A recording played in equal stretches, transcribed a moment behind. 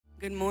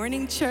Good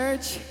morning,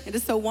 church. It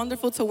is so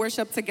wonderful to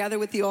worship together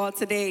with you all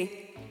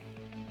today.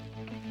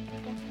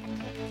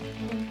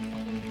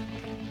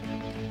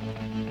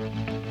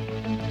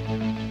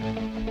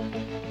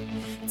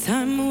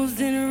 Time moves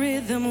in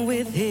rhythm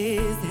with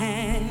his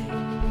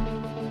hand,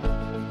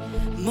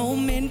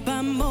 moment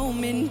by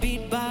moment,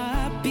 beat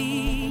by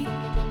beat,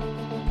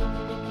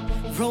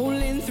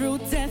 rolling through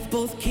death,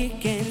 both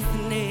kick and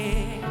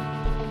snare.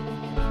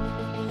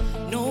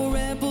 No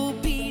rebel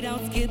beat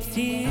outskips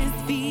his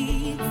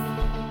feet,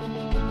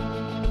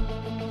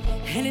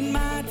 and it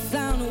might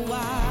sound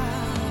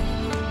wild,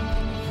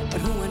 but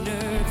who on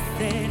earth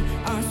said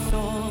our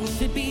song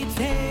should be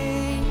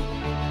tame?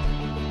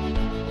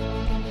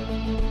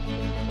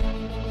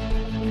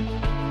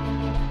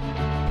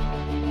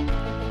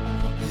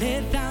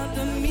 Let out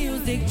the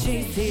music,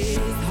 chase his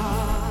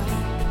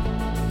heart.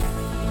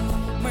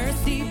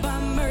 Mercy by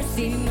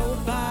mercy,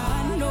 note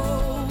by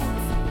note.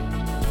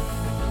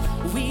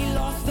 We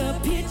lost the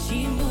pitch,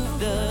 he moved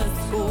the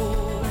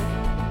score.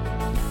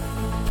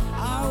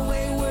 Our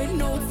wayward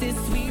notes, his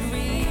sweet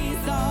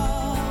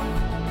resolve.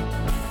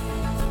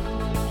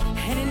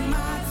 And it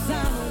might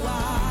sound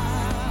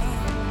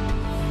wild,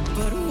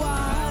 but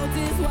wild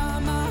is why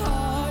my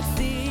heart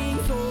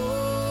sings. Oh,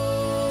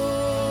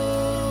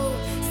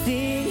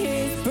 sing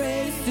his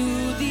praise to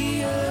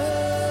the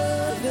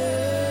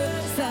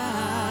other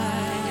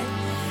side,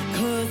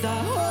 'cause I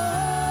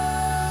hope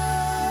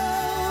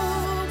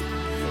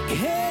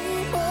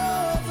came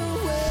all the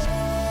way.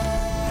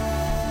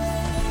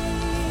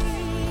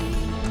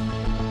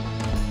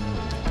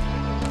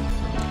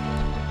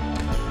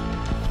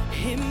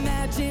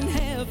 Imagine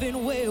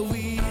heaven where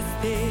we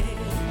stand,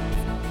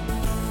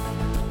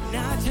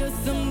 not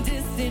just some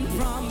distant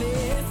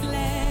promised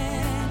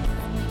land,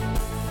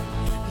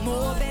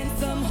 more than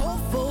some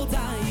hopeful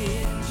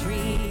dying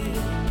dream.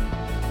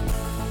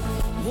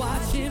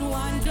 Watch it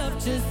wind up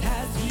just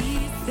as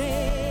he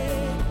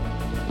said,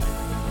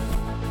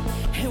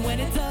 and when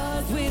it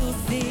does, we'll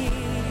sing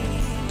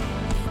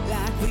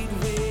like we'd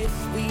wish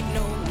we'd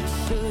known we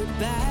should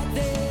back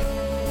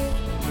then.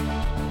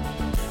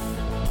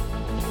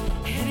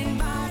 And it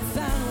might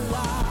sound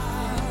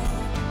wild,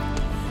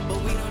 but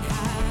we don't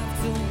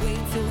have to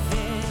wait till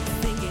then.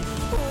 Sing it,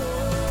 oh,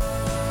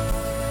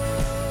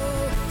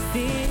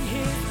 sing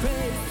his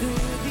praise to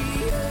the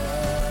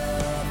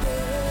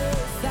other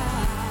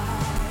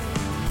side,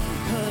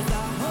 'cause I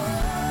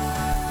hope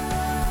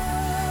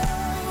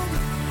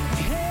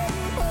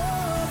came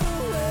all the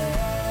way.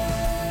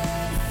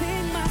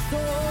 Sing my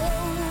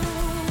soul,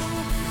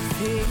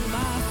 sing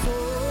my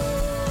soul,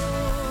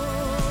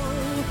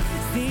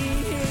 sing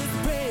his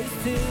praise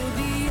till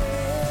the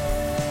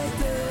end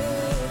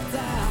of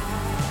time.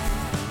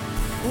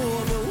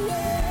 All the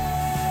way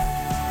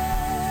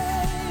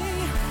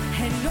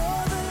and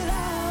all the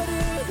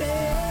louder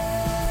there.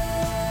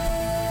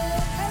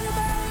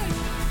 Everybody,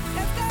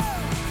 let's go.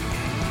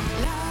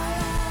 La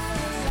la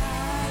la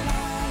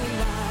la la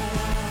la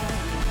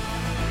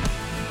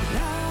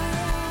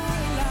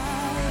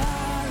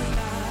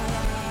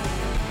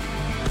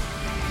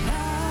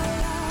la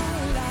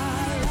la la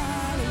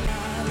la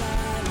la.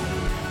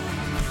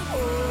 Oh,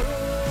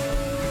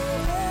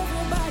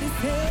 everybody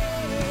say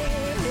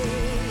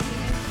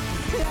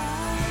la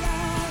la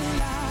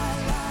la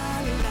la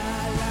la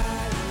la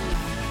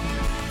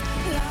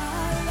la la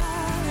la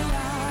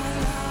la la.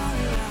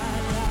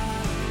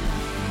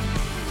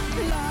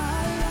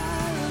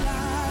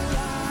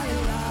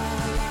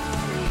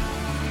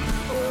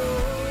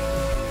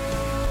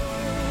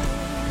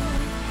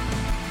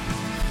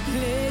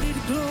 Let it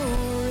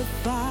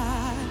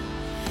glorify,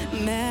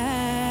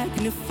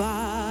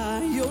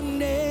 magnify your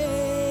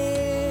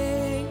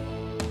name.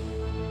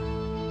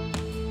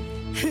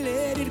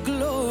 Let it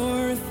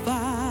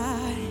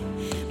glorify,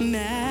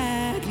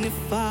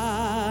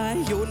 magnify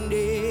your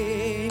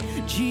name.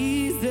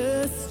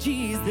 Jesus,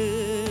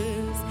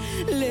 Jesus.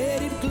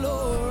 Let it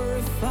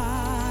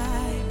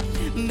glorify,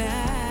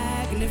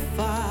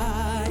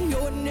 magnify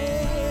your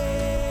name.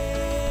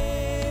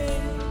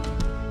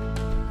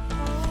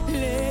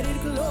 Let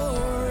it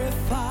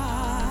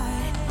glorify,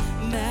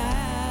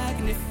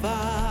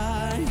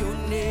 magnify your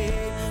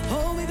name.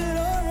 Oh, we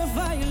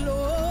glorify you,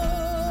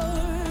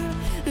 Lord.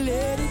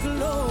 Let it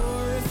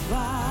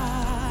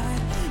glorify,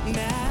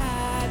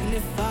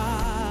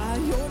 magnify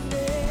your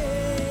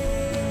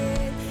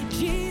name.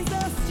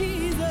 Jesus,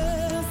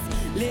 Jesus.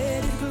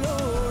 Let it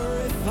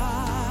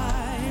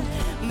glorify,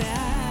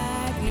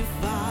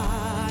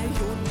 magnify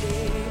your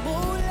name.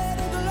 Oh, let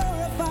it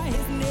glorify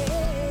his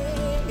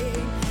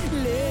name.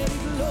 Let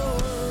it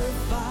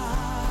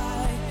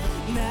glorify,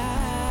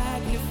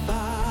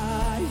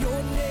 magnify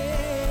your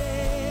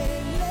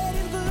name. Let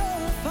it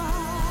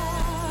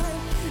glorify,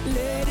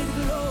 let it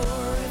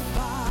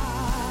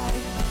glorify,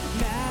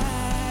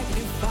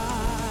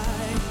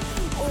 magnify.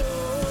 Oh,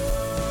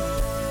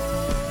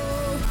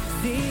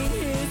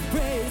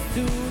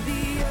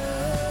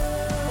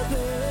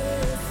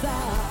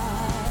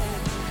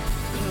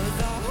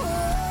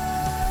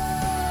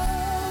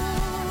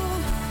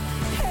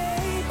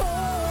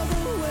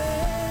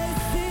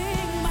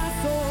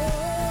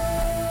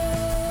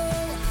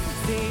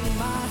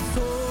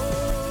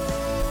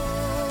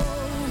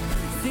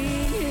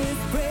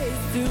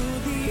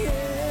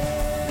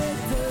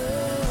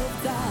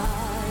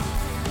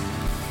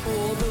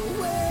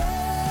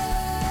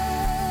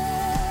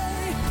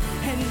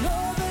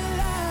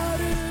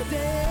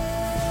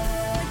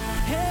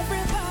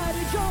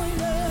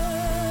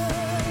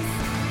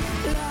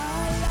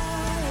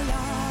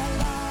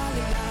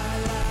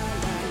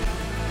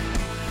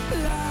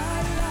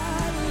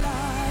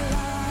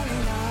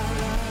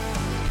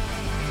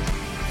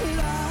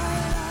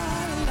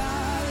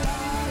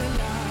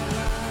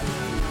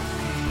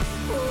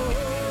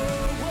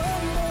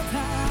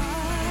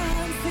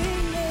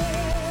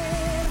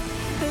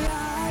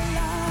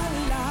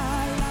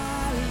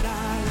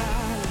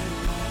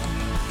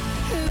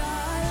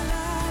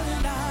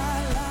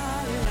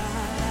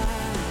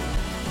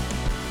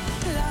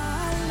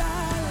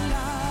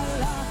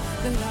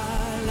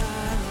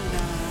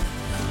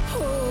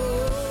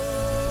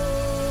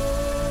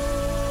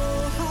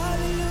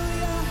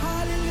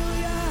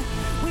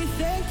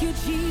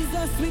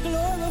 Jesus, we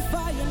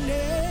glorify your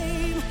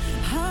name.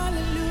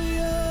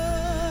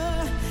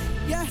 Hallelujah.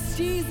 Yes,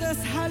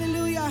 Jesus,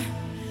 hallelujah.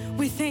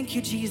 We thank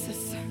you,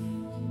 Jesus.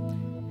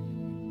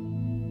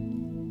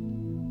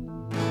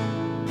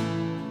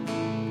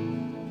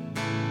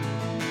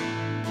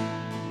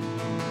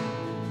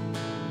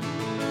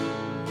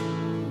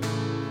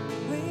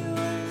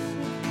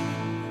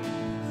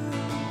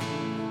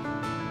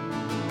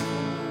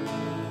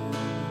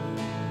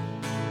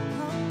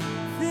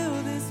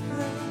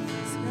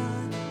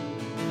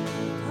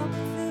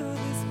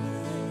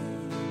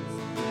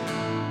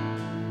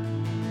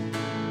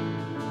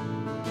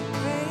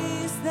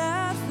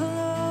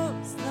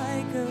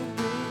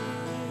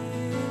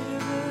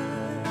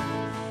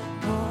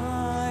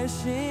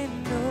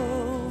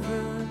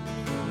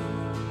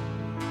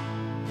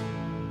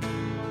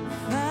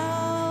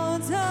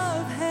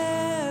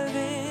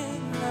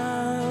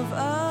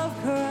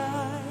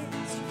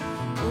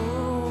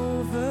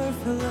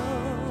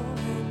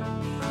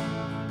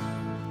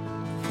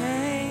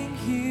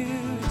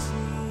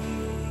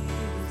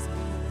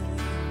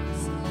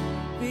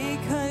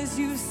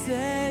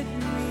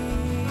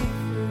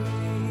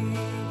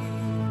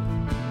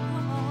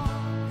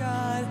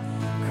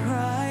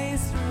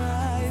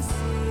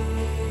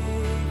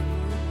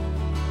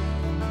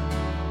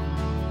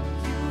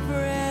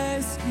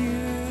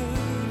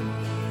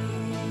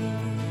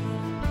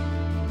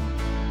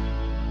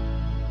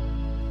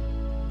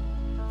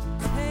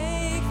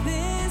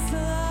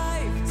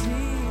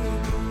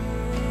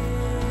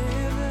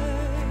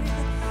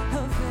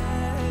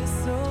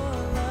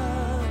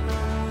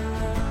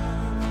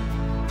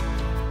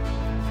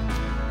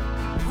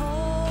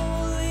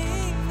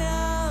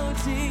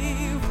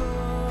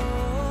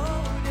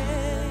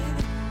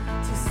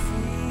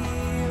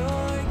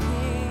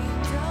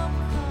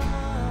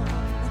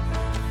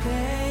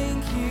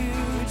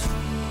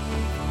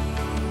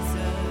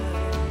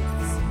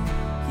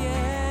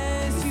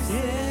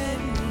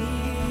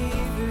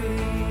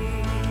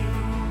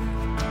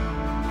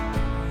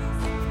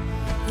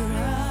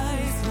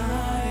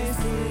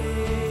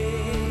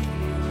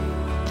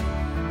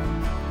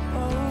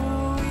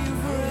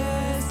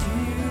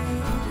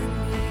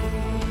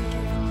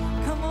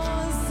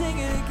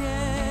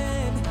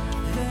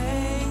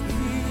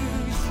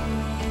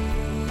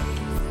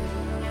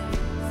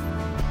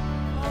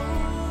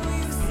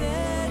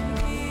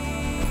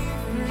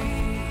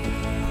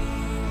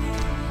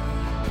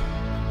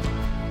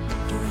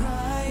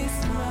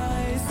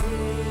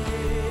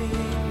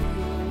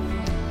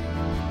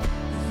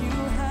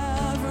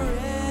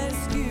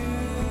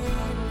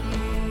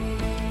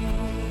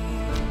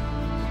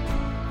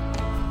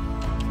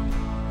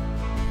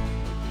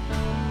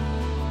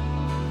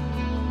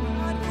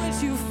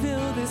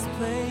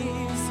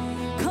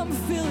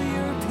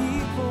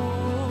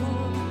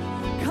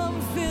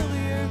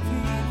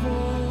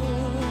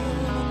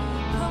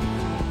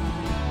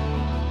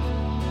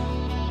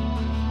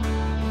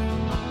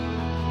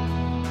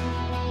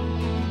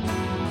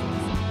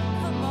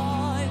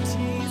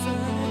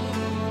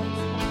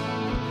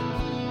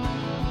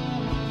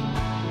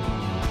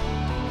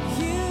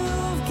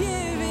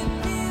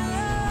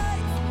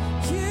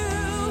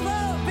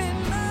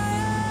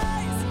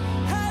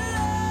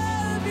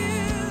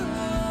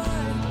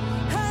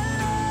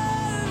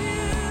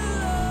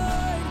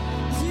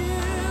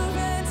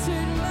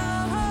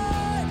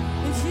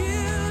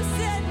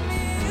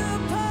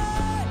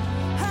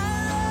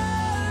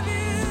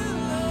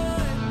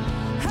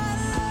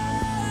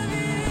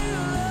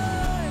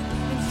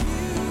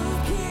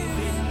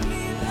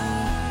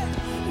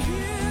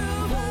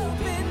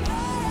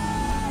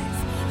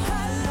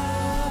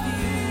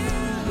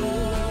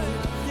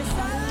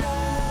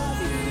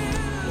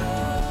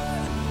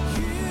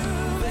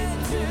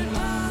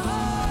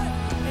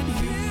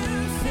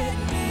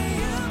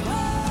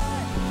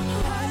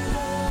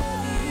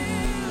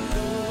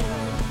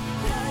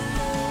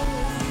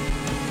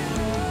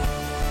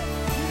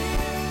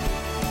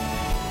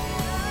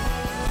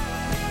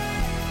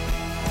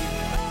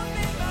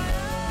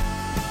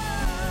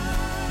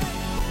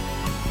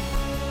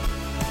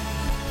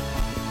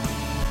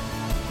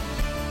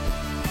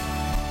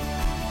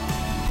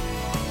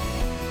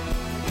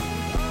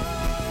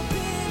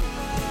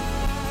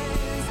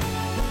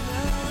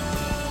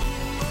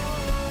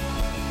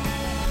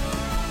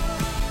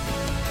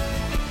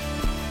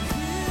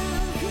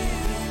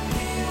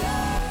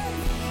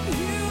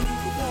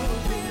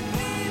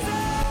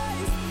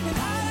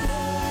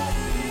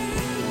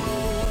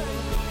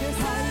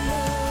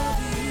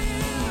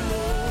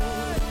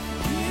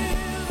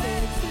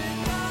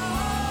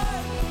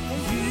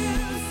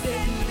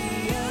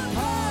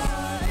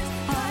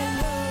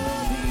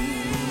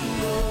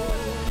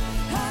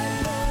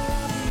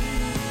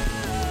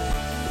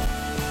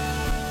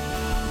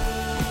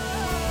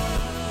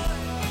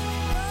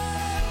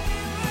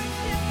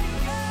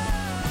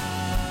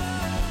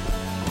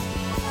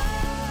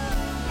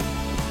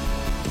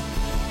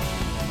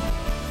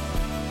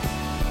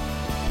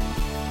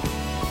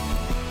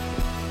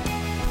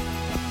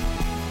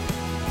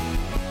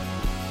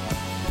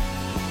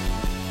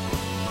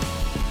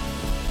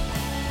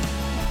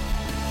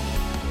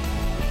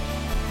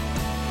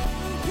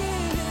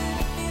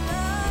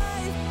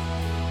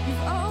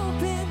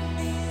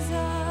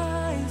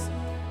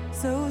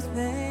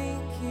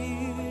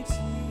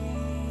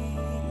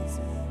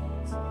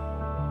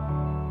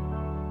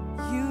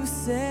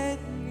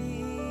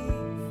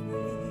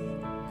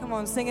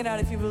 on, sing it out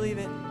if you believe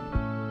it.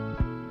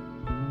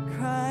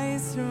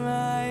 Christ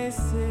my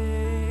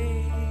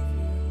Savior,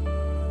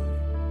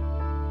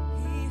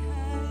 He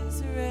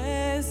has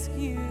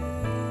rescued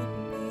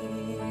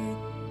me.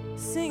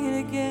 Sing it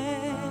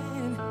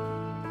again.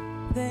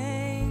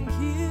 Thank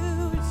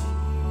you,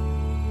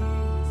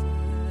 Jesus.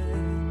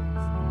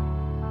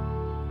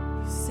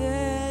 You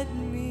set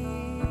me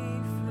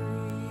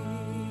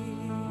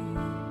free.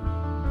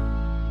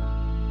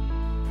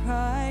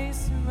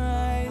 Christ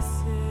my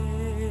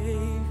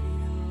Savior,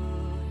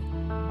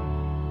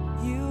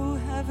 You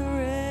have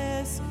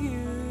rescued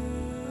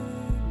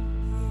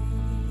me.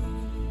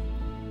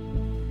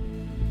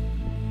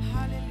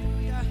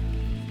 Hallelujah.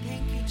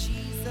 Thank you,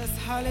 Jesus.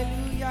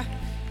 Hallelujah.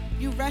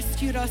 You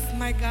rescued us,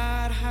 my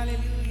God.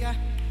 Hallelujah.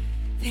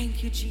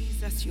 Thank you,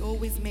 Jesus. You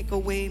always make a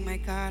way, my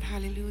God.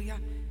 Hallelujah.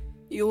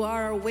 You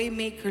are a way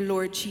maker,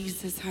 Lord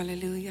Jesus.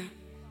 Hallelujah.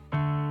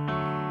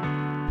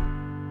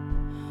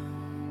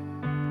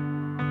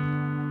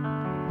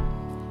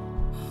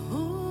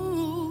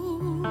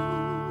 Ooh,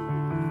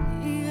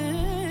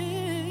 yeah.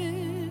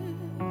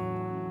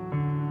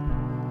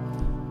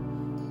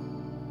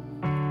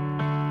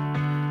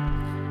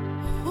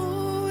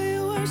 Oh, we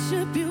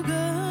worship you,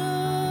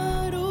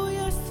 God. Oh,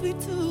 yes, we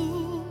do.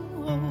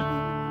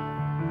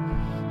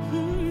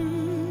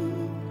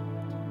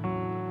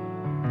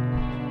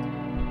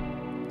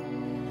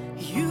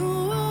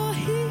 You are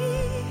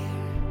here,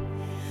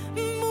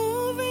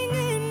 moving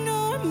in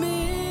our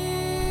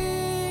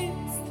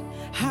midst.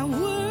 I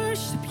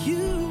worship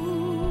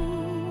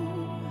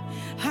you.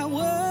 I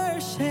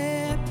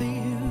worship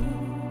you.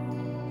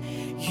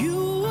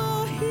 You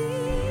are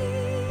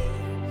here,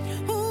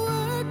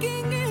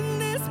 working in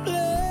this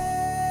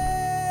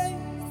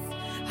place.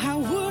 I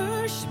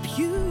worship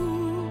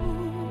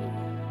you.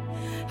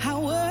 I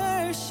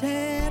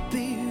worship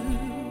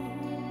you.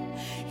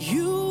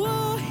 You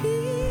are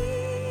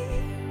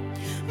here,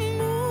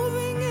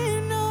 moving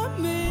in our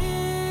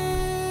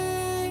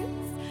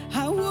midst.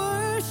 I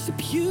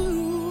worship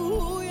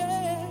you,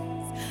 yes,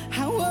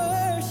 I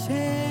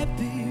worship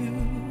you.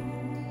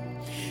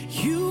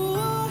 You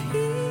are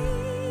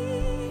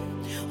here,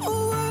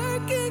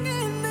 working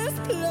in this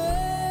place.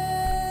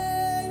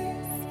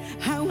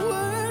 I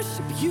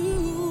worship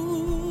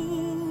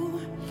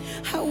you.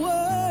 I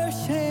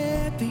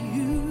worship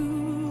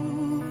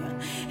you.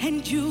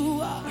 And you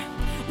are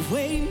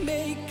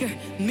Waymaker,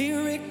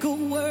 miracle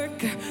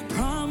worker,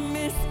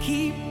 promise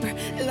keeper,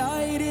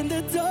 light in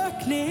the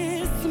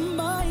darkness.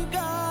 My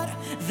God,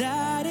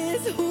 that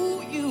is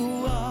who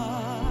you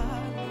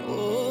are.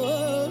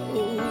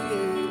 Oh,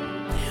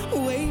 yeah.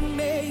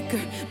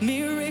 Waymaker,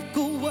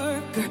 miracle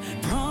worker,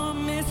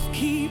 promise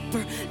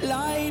keeper,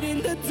 light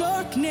in the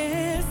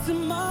darkness.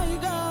 My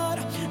God,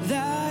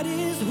 that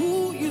is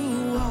who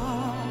you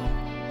are.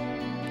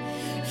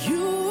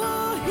 You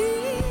are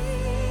here,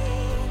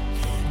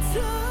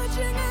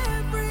 touching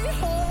every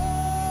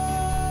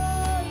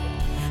heart.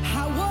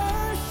 I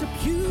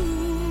worship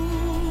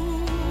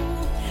you.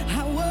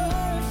 I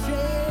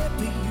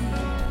worship you.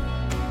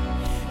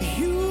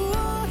 You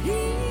are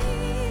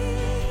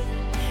here,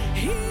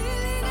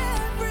 healing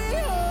every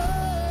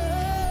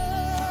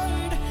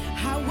heart. I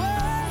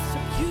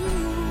worship you.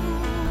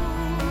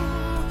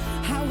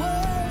 I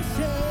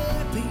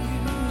worship you.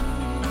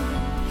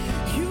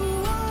 You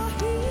are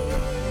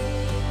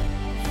here,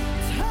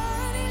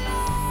 turning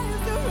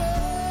lives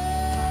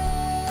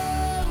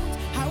around.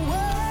 I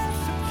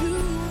worship you.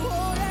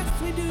 Oh, yes,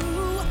 we do.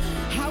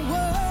 I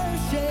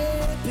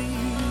worship you.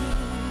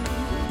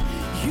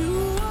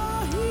 You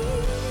are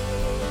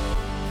here,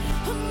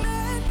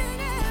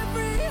 mending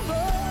every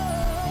heart.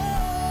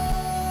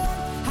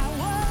 I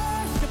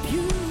worship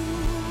you.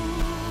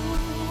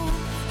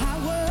 I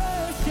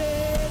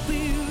worship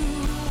you.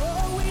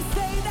 Oh, we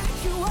say that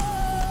you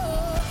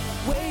are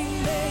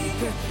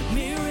Waymaker,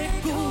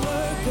 miracle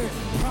worker,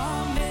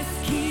 promise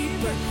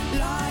keeper,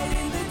 light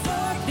in the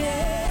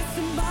darkness.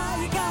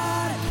 My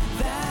God,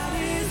 that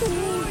is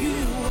who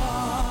you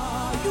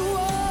are. You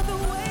are the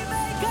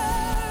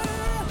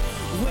Waymaker,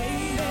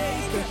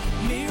 Waymaker,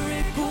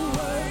 miracle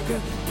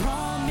worker,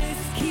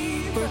 promise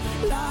keeper,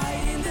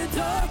 light in the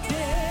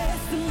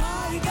darkness.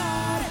 My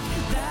God,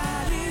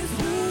 that is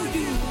who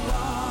you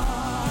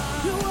are.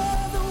 You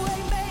are the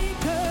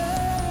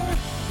Waymaker,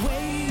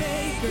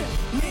 Waymaker,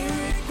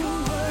 miracle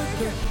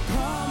worker,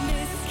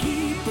 promise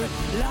keeper,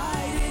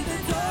 light in the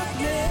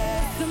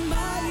darkness.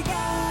 My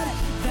God,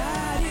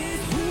 that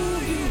is who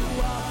you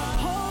are.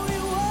 Oh,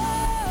 you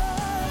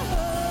are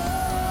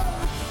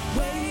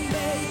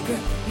Waymaker,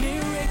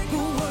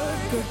 miracle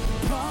worker,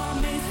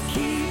 promise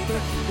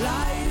keeper,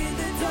 light in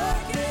the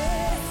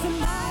darkness.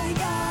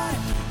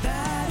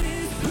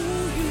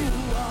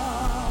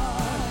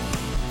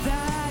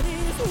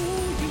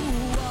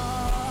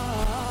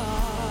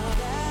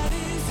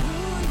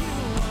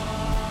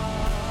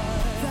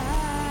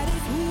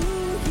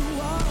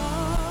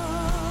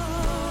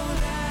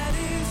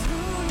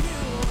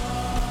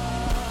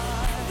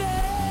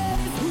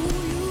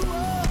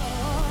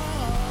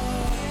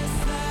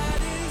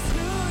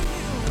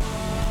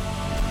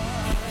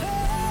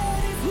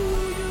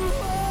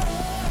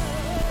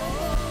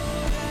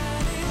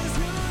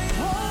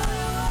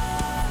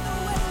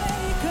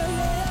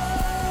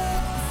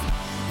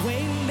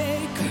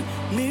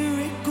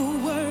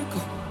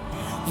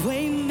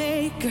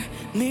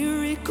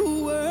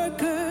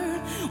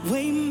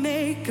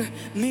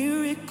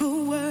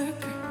 miracle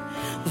worker,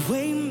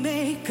 way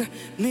maker,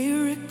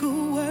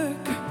 miracle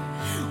worker,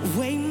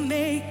 way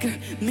maker,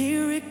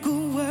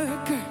 miracle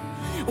worker,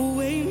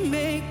 way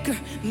maker,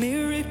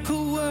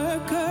 miracle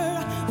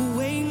worker,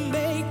 way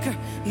maker,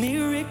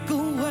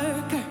 miracle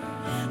worker,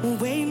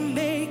 way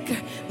maker,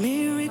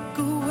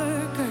 miracle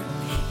worker.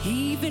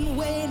 Even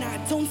when I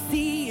don't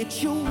see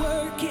it, you're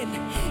working.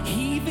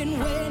 Even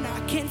when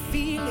I can't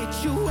feel it,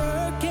 you're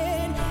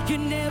working. You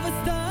never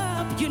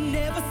stop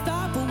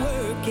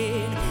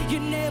working.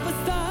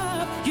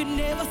 You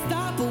never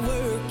stop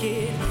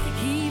working.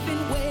 Even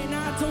when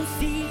I don't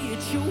see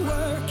it, you're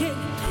working.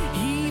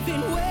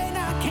 Even when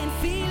I can't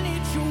feel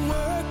it, you're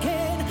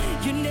working.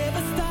 You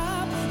never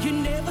stop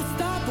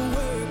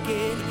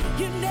working.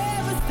 You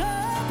never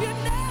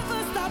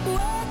stop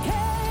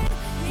working.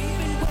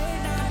 Even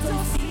when I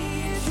don't see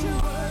it,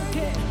 you're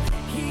working.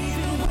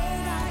 Even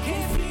when I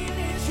can't feel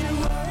it, you're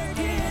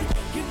working.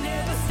 You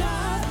never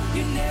stop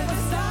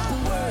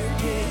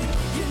working.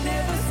 You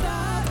never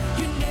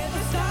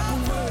stop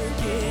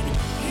working.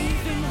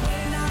 Even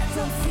when I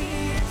don't see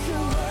it,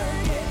 you're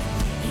working.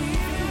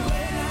 Even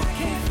when I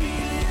can't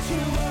feel it,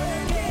 you're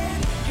working.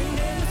 You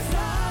never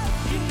stop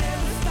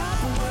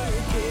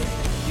working.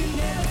 You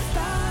never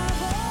stop.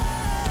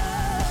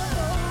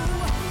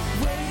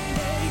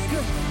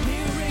 Waymaker,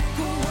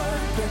 miracle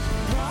worker,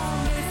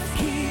 promise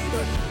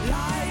keeper,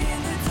 light in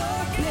the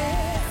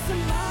darkness.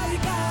 My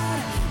God,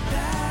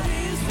 that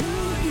is who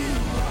you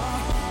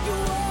are. You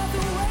are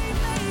the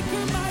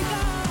waymaker, my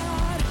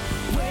God.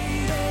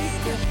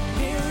 Waymaker,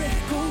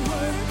 miracle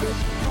worker,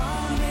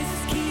 promise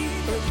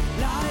keeper,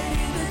 light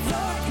in the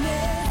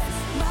darkness.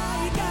 My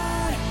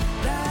God,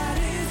 that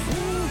is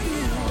who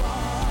you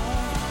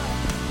are.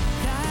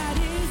 That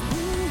is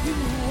who you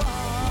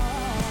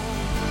are.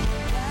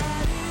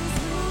 That is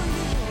who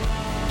you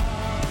are.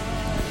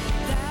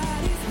 That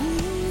is who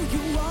you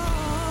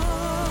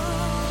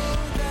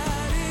are.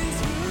 That is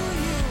who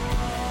you are.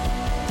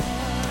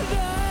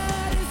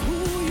 That is who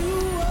you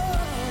are.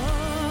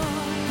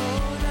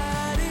 Oh,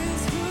 that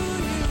is who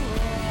you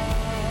are.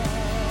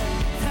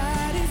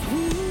 That is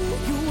who you are.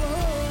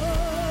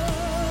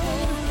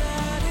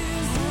 That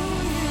is who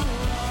you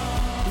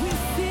are. We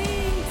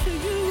sing to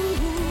you,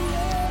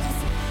 yes.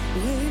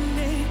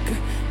 Waymaker,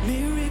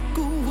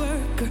 miracle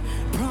worker,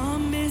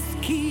 promise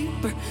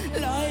keeper,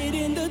 light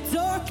in the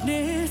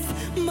darkness.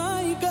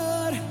 My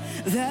God,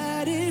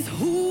 that is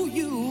who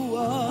you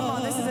are. Come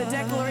on, this is a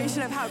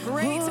declaration of how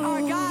great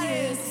our God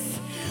is.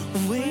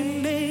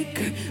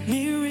 Waymaker,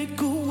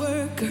 miracle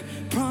worker,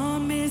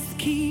 promise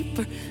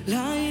keeper,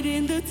 light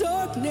in the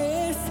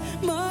darkness.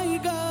 My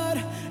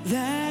God,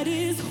 that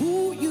is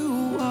who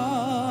you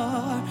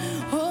are.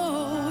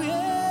 Oh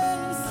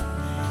yes,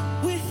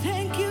 we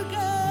thank you,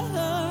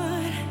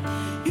 God.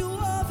 You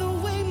are the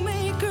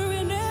waymaker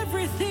in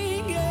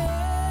everything.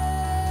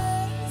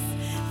 Yes,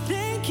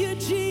 thank you,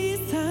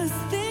 Jesus.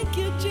 Thank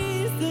you,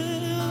 Jesus.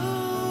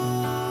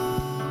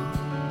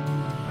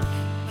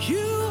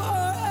 You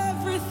are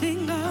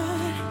everything,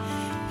 God.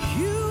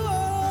 You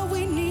are all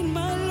we need,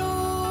 my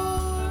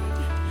Lord.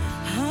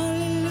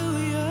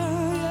 Hallelujah.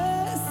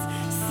 Yes.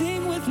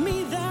 Sing with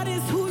me. That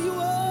is who you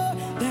are.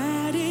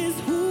 That is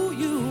who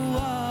you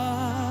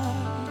are.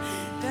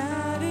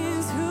 That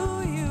is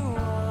who you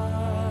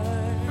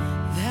are.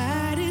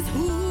 That is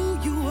who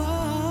you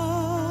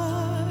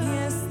are.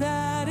 Yes,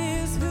 that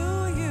is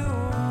who you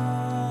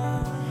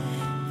are.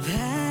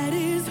 That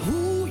is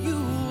who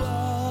you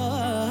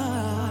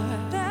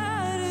are.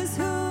 That is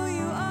who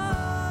you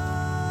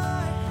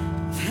are.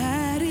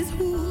 That is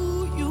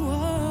who you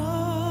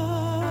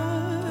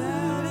are.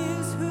 That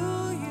is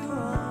who you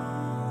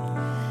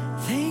are.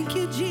 Thank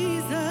you,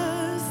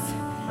 Jesus.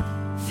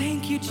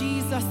 Thank you,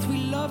 Jesus. We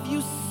love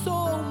you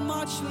so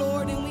much,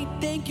 Lord, and we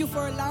thank you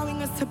for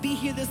allowing us to be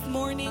here this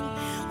morning.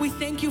 We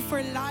thank you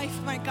for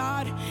life, my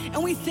God,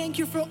 and we thank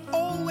you for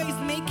always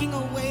making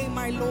a way,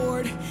 my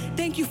Lord.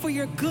 Thank you for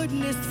your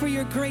goodness, for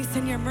your grace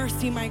and your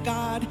mercy, my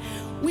God.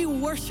 We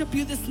worship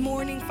you this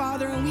morning,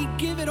 Father, and we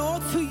give it all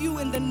to you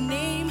in the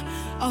name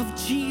of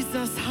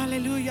Jesus.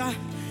 Hallelujah.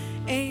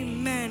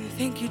 Amen.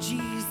 Thank you,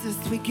 Jesus.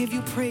 We give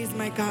you praise,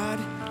 my God.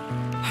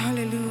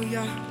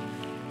 Hallelujah.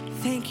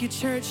 Thank you,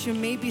 church. You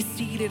may be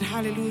seated.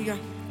 Hallelujah.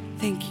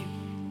 Thank you.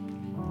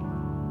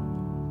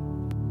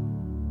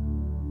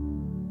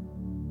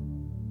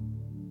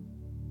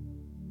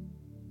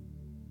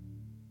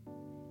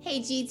 Hey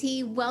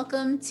GT,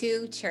 welcome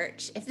to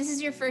church. If this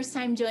is your first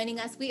time joining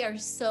us, we are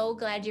so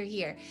glad you're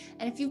here.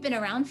 And if you've been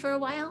around for a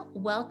while,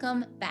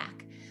 welcome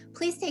back.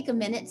 Please take a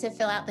minute to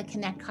fill out the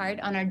Connect card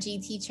on our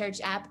GT Church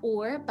app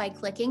or by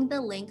clicking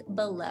the link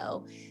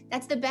below.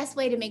 That's the best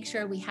way to make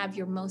sure we have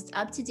your most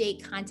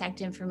up-to-date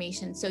contact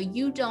information so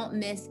you don't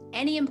miss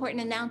any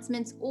important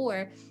announcements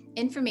or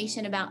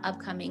information about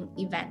upcoming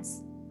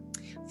events.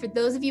 For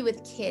those of you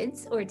with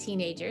kids or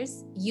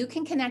teenagers, you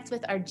can connect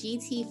with our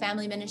GT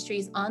Family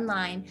Ministries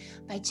online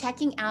by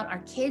checking out our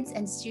kids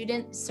and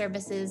student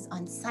services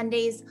on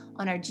Sundays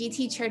on our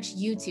GT Church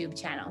YouTube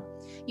channel.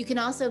 You can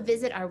also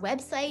visit our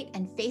website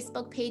and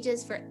Facebook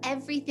pages for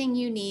everything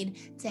you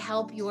need to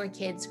help your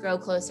kids grow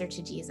closer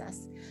to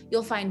Jesus.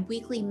 You'll find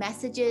weekly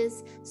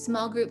messages,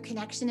 small group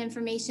connection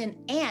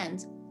information,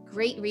 and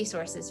great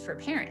resources for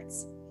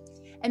parents.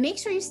 And make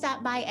sure you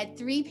stop by at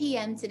 3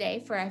 p.m.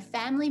 today for our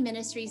Family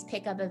Ministries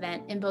pickup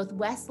event in both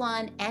West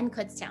Lawn and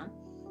Kutztown.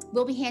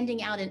 We'll be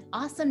handing out an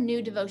awesome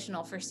new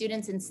devotional for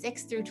students in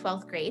 6th through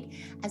 12th grade,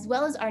 as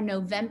well as our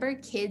November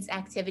Kids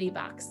Activity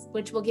Box,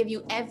 which will give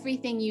you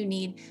everything you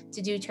need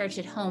to do church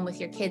at home with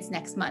your kids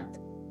next month.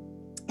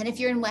 And if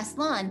you're in West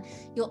Lawn,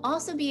 you'll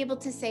also be able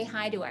to say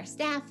hi to our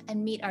staff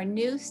and meet our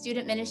new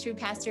student ministry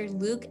pastor,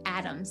 Luke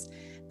Adams.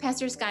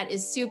 Pastor Scott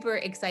is super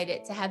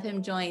excited to have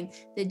him join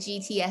the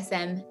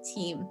GTSM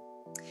team.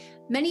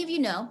 Many of you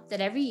know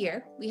that every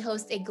year we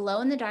host a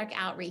glow-in-the-dark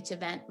outreach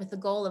event with the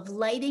goal of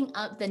lighting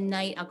up the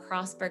night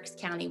across Berks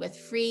County with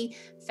free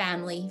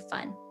family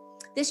fun.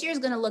 This year is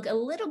going to look a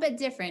little bit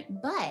different,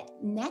 but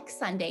next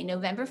Sunday,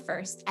 November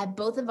 1st, at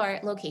both of our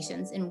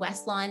locations in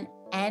West Lawn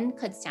and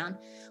Kutztown,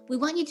 we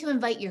want you to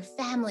invite your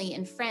family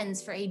and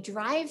friends for a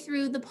drive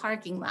through the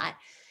parking lot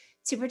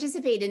to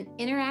participate in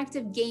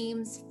interactive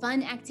games,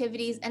 fun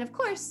activities, and of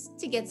course,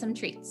 to get some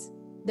treats.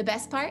 The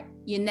best part,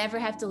 you never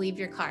have to leave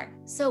your car.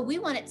 So we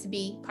want it to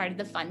be part of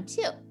the fun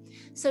too.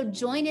 So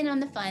join in on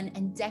the fun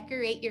and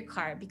decorate your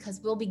car because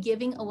we'll be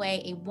giving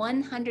away a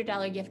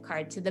 $100 gift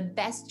card to the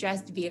best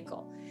dressed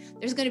vehicle.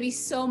 There's going to be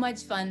so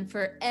much fun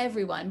for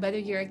everyone, whether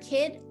you're a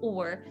kid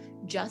or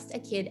just a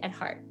kid at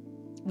heart.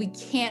 We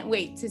can't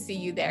wait to see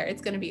you there.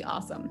 It's going to be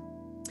awesome.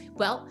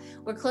 Well,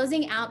 we're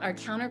closing out our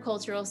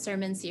countercultural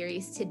sermon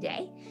series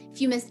today.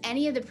 If you missed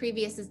any of the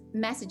previous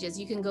messages,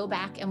 you can go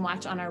back and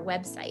watch on our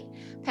website.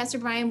 Pastor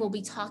Brian will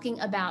be talking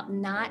about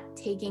not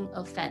taking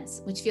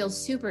offense, which feels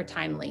super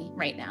timely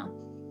right now.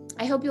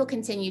 I hope you'll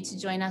continue to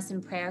join us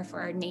in prayer for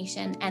our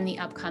nation and the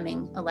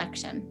upcoming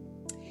election.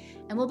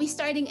 And we'll be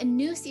starting a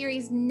new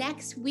series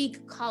next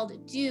week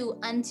called Do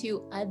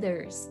Unto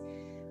Others.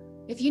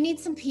 If you need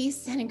some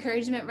peace and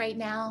encouragement right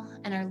now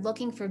and are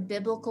looking for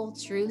biblical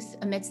truth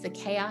amidst the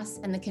chaos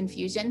and the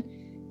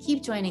confusion,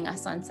 keep joining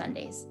us on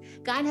Sundays.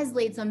 God has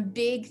laid some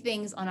big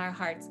things on our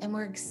hearts, and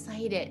we're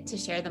excited to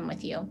share them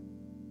with you.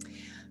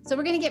 So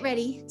we're going to get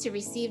ready to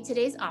receive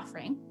today's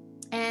offering.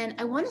 And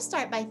I want to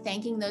start by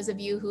thanking those of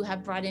you who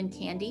have brought in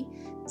candy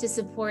to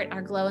support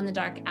our Glow in the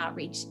Dark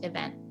outreach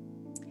event.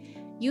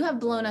 You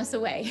have blown us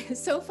away.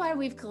 So far,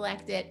 we've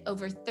collected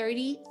over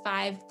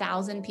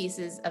 35,000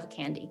 pieces of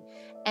candy,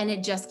 and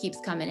it just keeps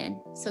coming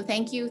in. So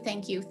thank you,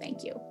 thank you,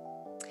 thank you.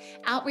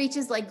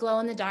 Outreaches like Glow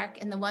in the Dark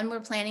and the one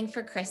we're planning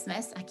for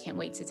Christmas, I can't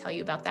wait to tell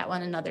you about that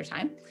one another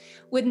time,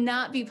 would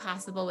not be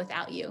possible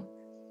without you.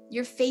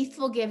 Your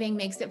faithful giving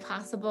makes it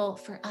possible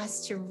for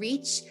us to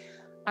reach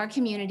our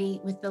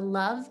community with the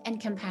love and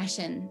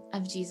compassion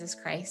of Jesus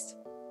Christ.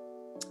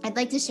 I'd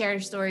like to share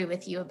a story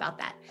with you about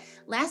that.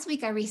 Last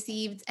week, I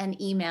received an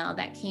email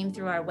that came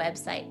through our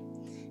website.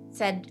 It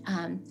said,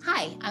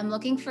 hi, I'm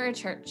looking for a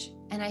church,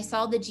 and I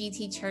saw the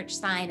GT Church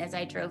sign as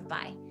I drove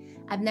by.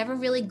 I've never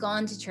really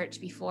gone to church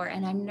before,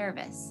 and I'm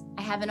nervous.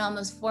 I have an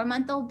almost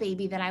 4-month-old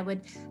baby that I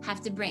would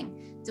have to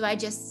bring. Do I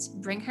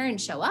just bring her and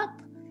show up?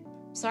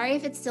 Sorry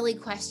if it's silly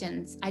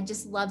questions. I'd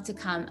just love to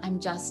come. I'm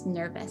just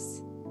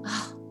nervous.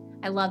 Oh,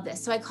 I love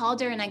this. So I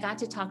called her, and I got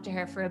to talk to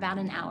her for about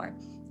an hour.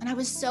 And I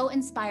was so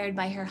inspired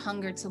by her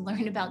hunger to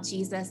learn about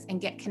Jesus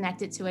and get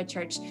connected to a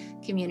church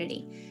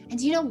community. And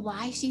do you know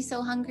why she's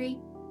so hungry?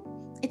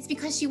 It's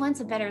because she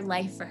wants a better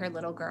life for her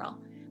little girl.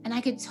 And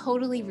I could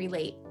totally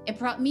relate. It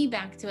brought me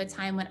back to a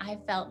time when I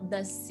felt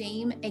the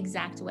same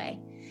exact way.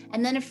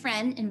 And then a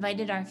friend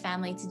invited our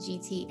family to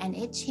GT, and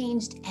it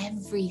changed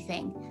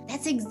everything.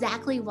 That's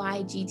exactly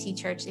why GT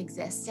Church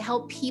exists, to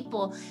help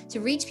people, to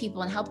reach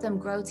people and help them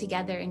grow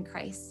together in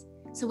Christ.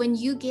 So when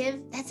you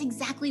give, that's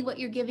exactly what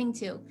you're giving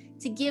to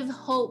give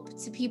hope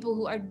to people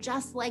who are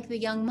just like the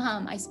young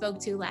mom I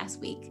spoke to last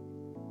week.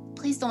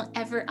 Please don't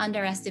ever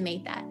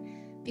underestimate that,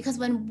 because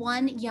when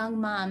one young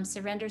mom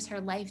surrenders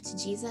her life to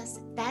Jesus,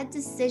 that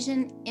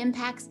decision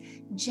impacts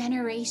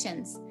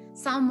generations.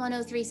 Psalm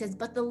 103 says,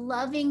 but the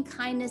loving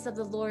kindness of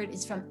the Lord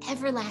is from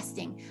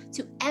everlasting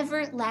to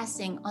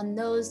everlasting on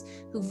those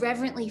who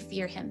reverently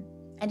fear him,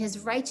 and his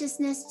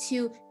righteousness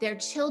to their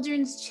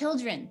children's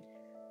children,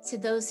 to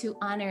those who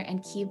honor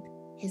and keep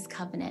his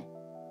covenant.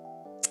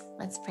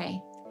 Let's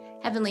pray.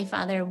 Heavenly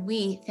Father,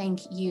 we thank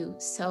you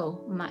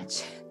so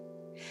much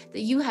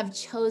that you have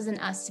chosen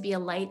us to be a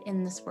light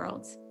in this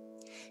world.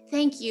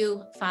 Thank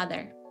you,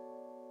 Father,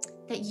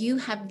 that you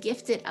have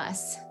gifted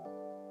us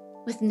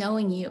with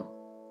knowing you,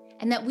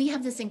 and that we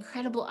have this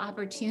incredible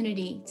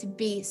opportunity to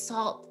be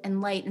salt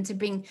and light and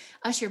to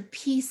usher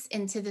peace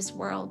into this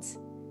world.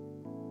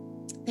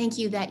 Thank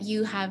you that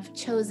you have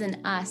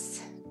chosen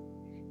us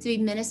to be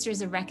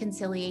ministers of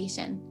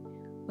reconciliation,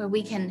 where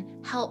we can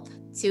help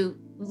to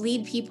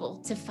lead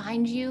people to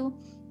find you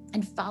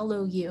and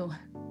follow you.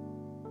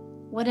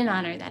 What an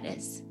honor that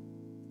is.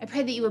 I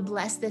pray that you would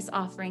bless this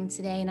offering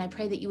today, and I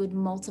pray that you would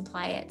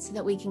multiply it so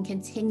that we can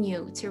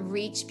continue to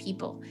reach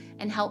people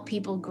and help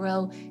people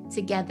grow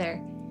together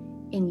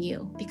in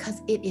you,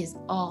 because it is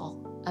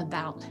all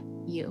about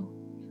you.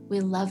 We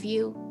love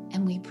you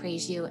and we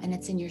praise you, and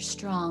it's in your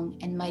strong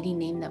and mighty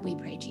name that we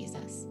pray,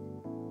 Jesus.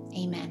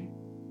 Amen.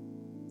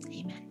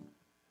 Amen.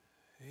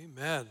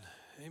 Amen.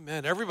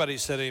 Amen. Everybody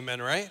said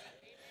amen, right?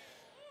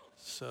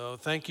 So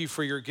thank you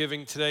for your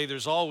giving today.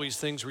 There's always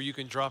things where you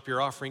can drop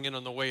your offering in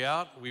on the way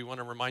out. We want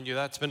to remind you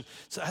that.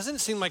 Hasn't it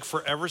seemed like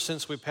forever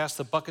since we passed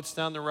the buckets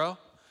down the row?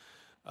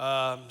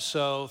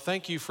 So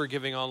thank you for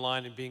giving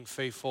online and being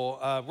faithful.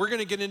 We're going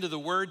to get into the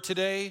word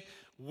today.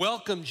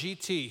 Welcome,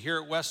 GT,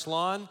 here at West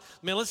Lawn.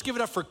 Man, let's give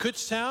it up for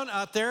Kutztown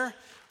out there.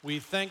 We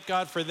thank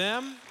God for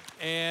them.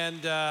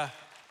 And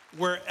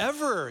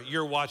wherever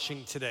you're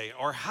watching today,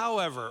 or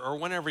however, or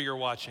whenever you're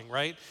watching,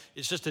 right?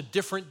 It's just a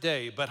different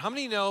day. But how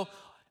many know,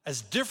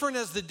 as different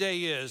as the day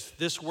is,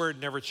 this word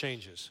never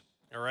changes,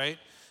 all right?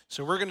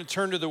 So we're going to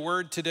turn to the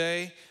word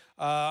today.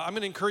 I'm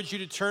going to encourage you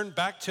to turn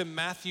back to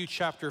Matthew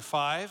chapter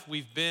 5.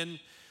 We've been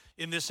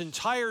in this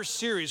entire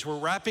series, we're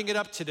wrapping it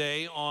up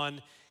today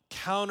on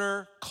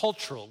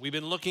countercultural. We've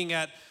been looking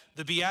at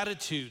the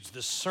Beatitudes,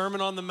 the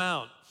Sermon on the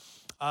Mount.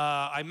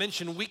 I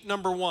mentioned week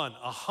number 1,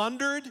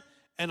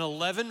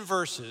 111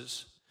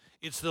 verses.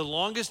 It's the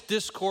longest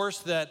discourse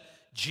that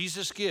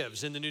Jesus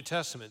gives in the New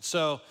Testament.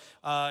 So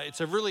it's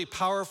a really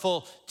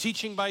powerful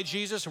teaching by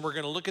Jesus, and we're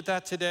going to look at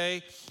that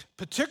today.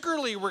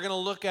 Particularly, we're going to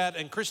look at,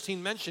 and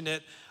Christine mentioned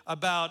it,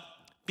 about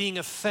being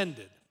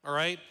offended, all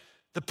right?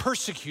 The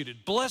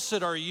persecuted.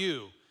 Blessed are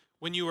you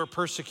when you are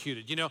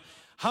persecuted. You know,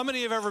 how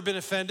many have ever been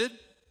offended?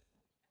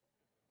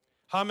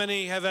 How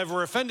many have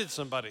ever offended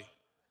somebody?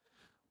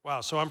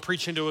 Wow, so I'm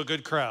preaching to a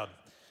good crowd,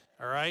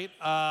 all right?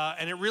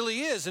 And it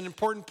really is an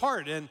important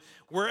part. And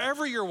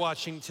wherever you're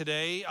watching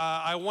today,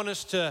 I want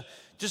us to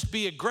just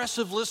be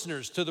aggressive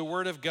listeners to the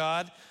Word of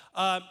God.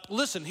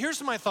 Listen,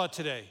 here's my thought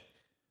today.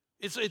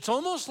 It's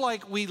almost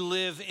like we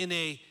live in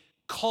a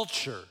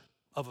culture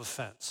of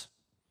offense.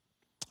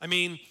 I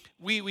mean,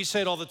 we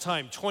say it all the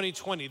time,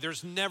 2020,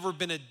 there's never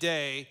been a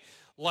day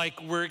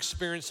like we're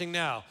experiencing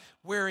now.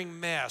 Wearing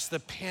masks, the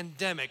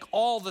pandemic,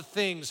 all the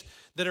things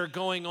that are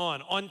going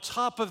on. On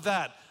top of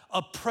that,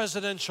 a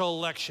presidential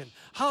election.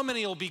 How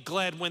many will be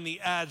glad when the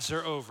ads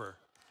are over?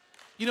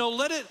 You know,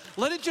 let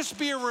it just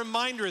be a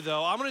reminder,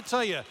 though. I'm going to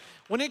tell you,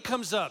 when it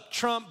comes up,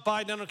 Trump,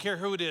 Biden, I don't care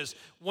who it is,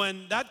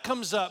 when that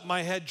comes up,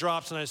 my head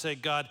drops and I say,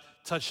 God,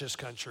 touch this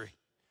country.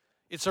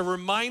 It's a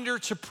reminder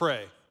to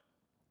pray.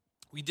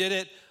 We did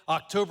it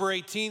October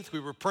 18th. We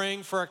were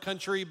praying for our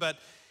country, but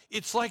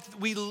it's like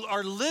we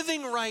are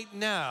living right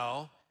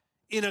now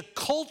in a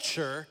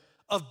culture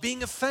of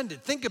being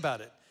offended. Think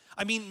about it.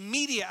 I mean,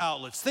 media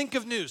outlets, think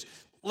of news.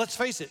 Let's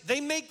face it,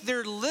 they make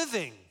their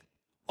living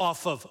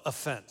off of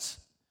offense.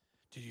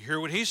 Did you hear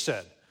what he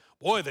said?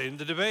 Boy, they in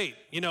the debate.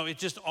 You know, it's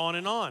just on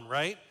and on,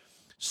 right?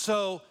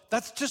 So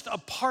that's just a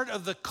part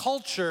of the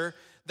culture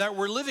that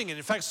we're living in.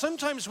 In fact,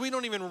 sometimes we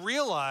don't even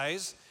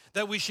realize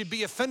that we should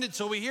be offended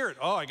till we hear it.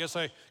 Oh, I guess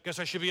I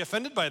should be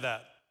offended by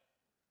that.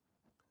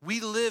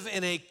 We live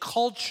in a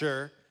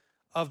culture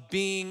of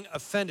being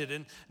offended.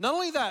 And not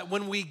only that,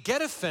 when we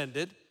get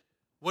offended,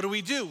 what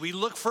do? We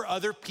look for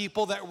other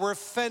people that were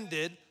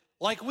offended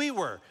like we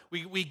were.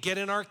 We get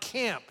in our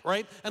camp,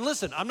 right? And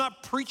listen, I'm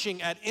not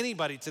preaching at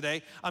anybody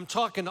today. I'm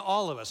talking to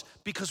all of us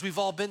because we've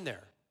all been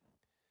there.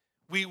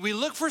 We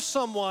look for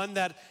someone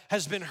that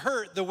has been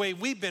hurt the way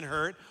we've been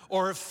hurt,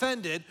 or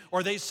offended,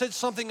 or they said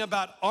something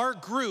about our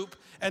group,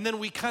 and then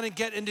we kind of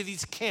get into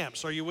these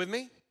camps. Are you with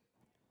me?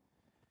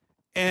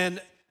 And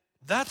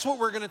that's what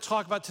we're going to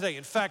talk about today.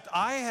 In fact,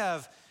 I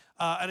have,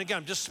 and again,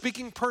 I'm just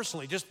speaking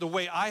personally, just the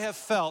way I have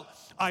felt,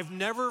 I've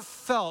never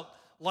felt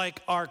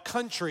like our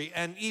country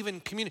and even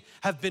community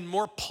have been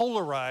more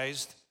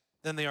polarized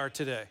than they are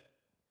today.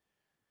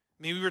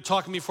 I mean, we were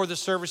talking before the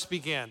service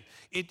began.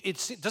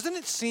 Doesn't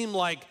it seem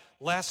like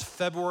last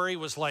February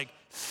was like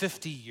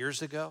 50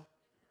 years ago?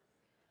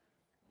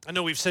 I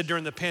know we've said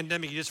during the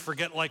pandemic, you just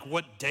forget like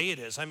what day it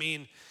is. I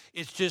mean,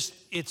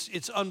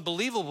 it's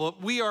unbelievable.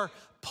 We are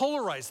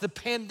polarized. The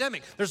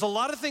pandemic, there's a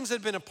lot of things that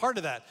have been a part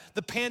of that.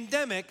 The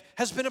pandemic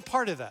has been a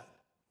part of that.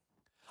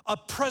 A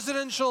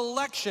presidential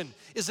election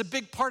is a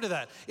big part of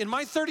that. In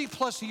my 30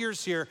 plus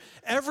years here,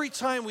 every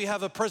time we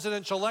have a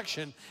presidential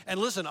election, and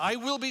listen, I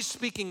will be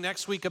speaking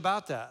next week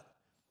about that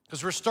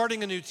because we're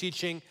starting a new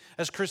teaching,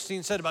 as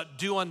Christine said, about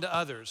do unto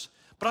others.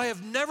 But I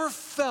have never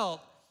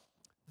felt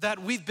that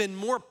we've been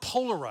more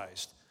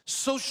polarized.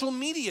 Social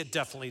media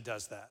definitely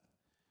does that.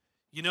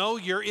 You know,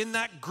 you're in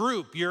that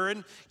group,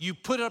 you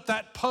put up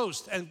that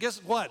post, and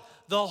guess what?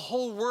 The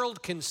whole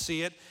world can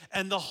see it,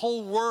 and the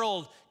whole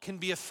world can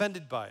be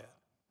offended by it.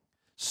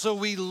 So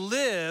we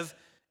live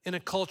in a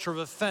culture of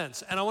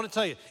offense. And I want to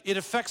tell you, it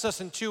affects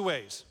us in two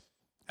ways.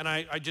 And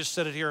I just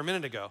said it here a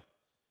minute ago.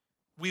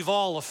 We've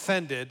all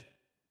offended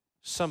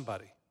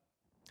somebody.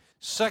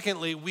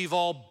 Secondly, we've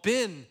all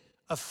been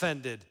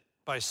offended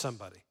by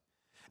somebody.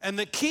 And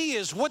the key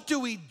is, what do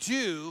we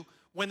do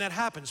when that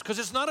happens, because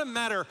it's not a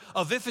matter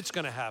of if it's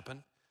going to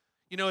happen.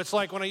 You know, it's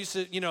like when I used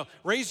to,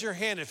 raise your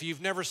hand if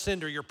you've never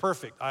sinned or you're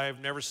perfect.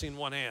 I've never seen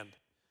one hand.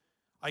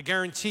 I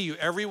guarantee you,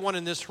 everyone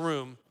in this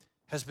room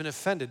has been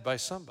offended by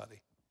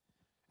somebody.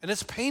 And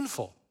it's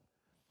painful.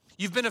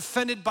 You've been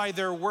offended by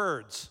their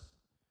words.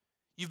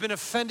 You've been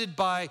offended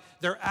by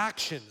their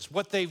actions,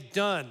 what they've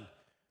done.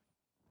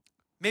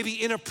 Maybe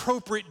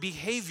inappropriate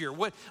behavior.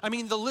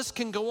 The list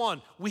can go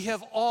on. We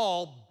have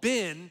all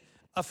been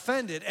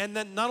offended. And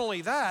then not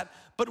only that,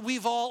 but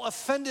we've all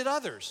offended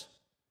others.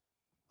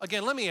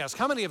 Again, let me ask,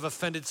 how many have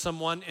offended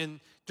someone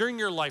during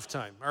your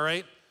lifetime, all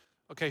right?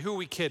 Okay, who are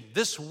we kidding?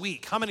 This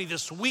week, how many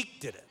this week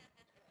did it?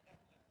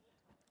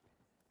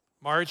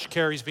 Marge,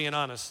 Carrie's being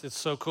honest. It's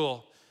so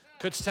cool.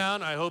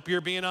 Kutztown, I hope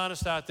you're being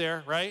honest out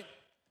there, right?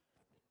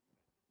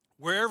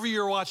 Wherever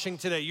you're watching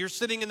today, you're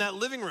sitting in that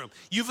living room.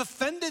 You've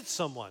offended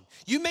someone.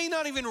 You may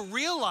not even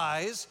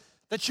realize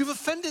that you've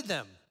offended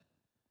them.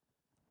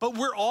 But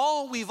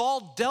we've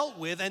all dealt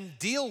with and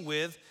deal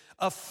with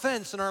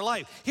offense in our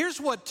life.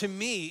 Here's what to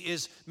me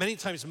is many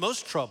times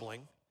most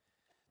troubling.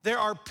 There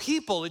are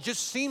people, it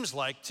just seems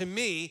like to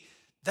me,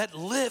 that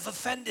live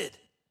offended.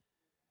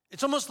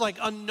 It's almost like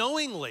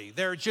unknowingly,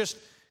 they're just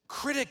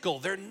critical,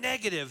 they're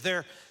negative,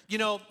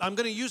 I'm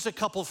gonna use a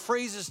couple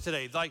phrases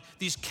today, like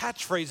these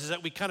catchphrases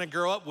that we kind of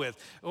grow up with.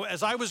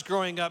 As I was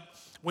growing up,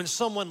 when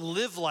someone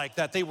lived like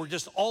that, they were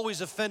just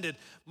always offended.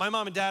 My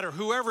mom and dad or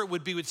whoever it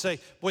would be would say,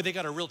 boy, they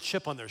got a real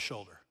chip on their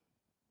shoulder.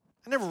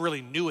 I never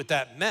really knew what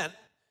that meant.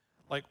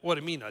 Like, what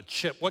do you mean, a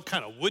chip? What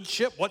kind of wood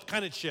chip? What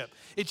kind of chip?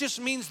 It just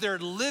means they're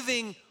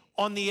living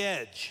on the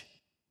edge.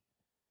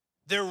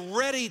 They're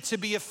ready to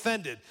be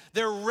offended.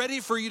 They're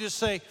ready for you to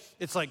say,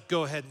 it's like,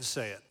 go ahead and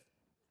say it.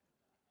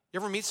 You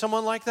ever meet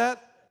someone like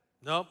that?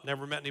 Nope,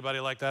 never met anybody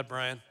like that,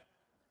 Brian.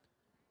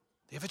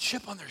 They have a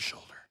chip on their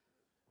shoulder,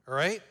 all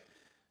right?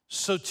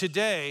 So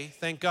today,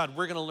 thank God,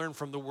 we're gonna learn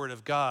from the Word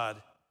of God,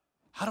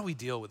 how do we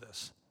deal with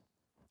this?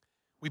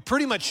 We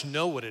pretty much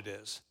know what it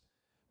is,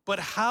 but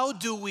how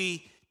do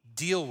we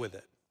deal with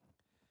it?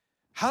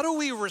 How do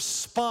we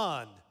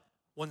respond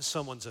when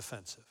someone's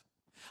offensive?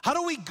 How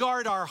do we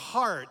guard our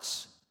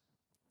hearts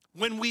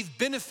when we've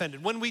been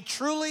offended, when we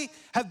truly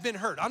have been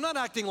hurt? I'm not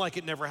acting like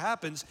it never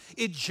happens.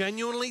 It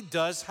genuinely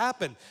does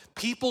happen.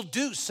 People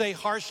do say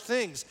harsh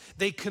things.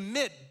 They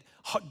commit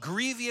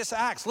grievous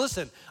acts.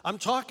 Listen, I'm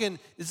talking,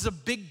 this is a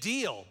big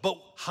deal, but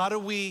how do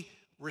we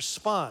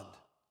respond?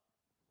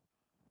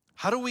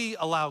 How do we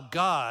allow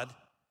God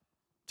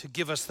to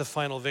give us the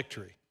final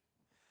victory?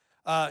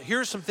 Here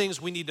are some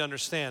things we need to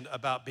understand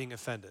about being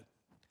offended.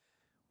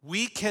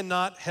 We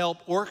cannot help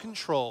or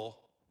control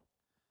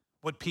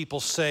what people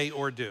say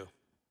or do.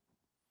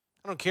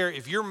 I don't care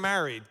if you're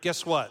married,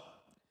 guess what?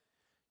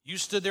 You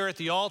stood there at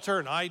the altar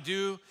and I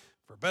do,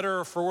 for better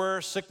or for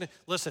worse, sickness.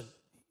 Listen,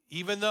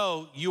 even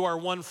though you are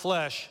one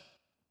flesh,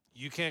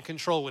 you can't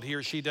control what he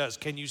or she does.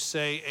 Can you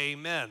say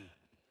amen?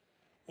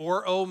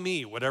 Or oh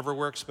me, whatever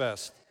works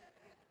best.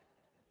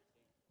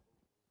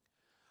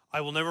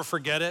 I will never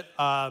forget it.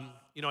 I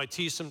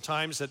tease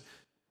sometimes that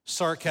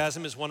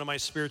sarcasm is one of my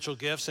spiritual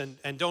gifts,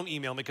 and don't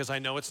email me because I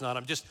know it's not.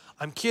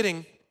 I'm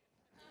kidding.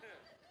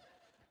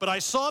 But I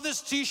saw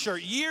this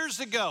t-shirt years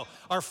ago.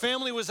 Our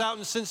family was out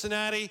in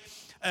Cincinnati,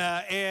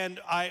 and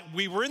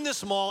we were in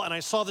this mall, and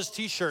I saw this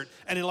t-shirt,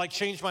 and it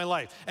changed my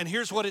life. And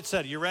here's what it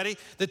said. You ready?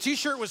 The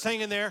t-shirt was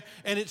hanging there,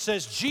 and it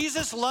says,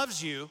 Jesus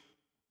loves you,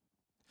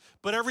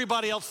 but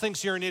everybody else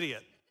thinks you're an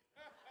idiot.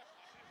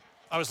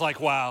 I was like,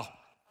 wow,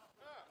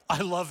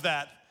 I love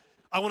that.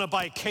 I want to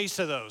buy a case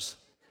of those.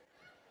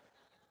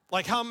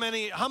 Like how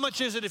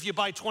much is it if you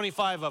buy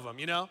 25 of them,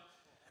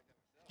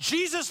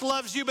 Jesus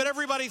loves you, but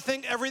everybody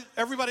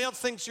else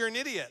thinks you're an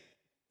idiot.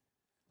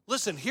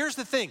 Listen, here's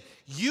the thing.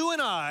 You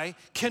and I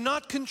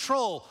cannot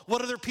control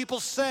what other people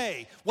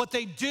say, what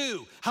they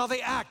do, how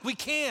they act. We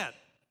can't.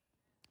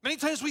 Many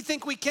times we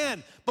think we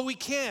can, but we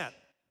can't.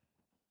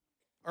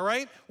 All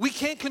right? We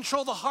can't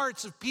control the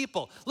hearts of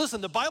people.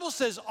 Listen, the Bible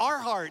says our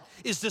heart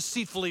is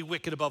deceitfully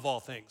wicked above all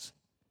things.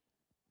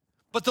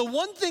 But the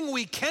one thing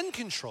we can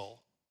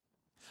control,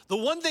 the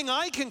one thing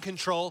I can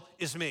control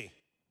is me.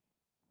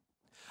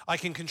 I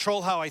can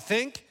control how I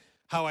think,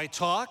 how I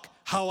talk,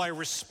 how I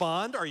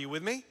respond. Are you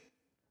with me?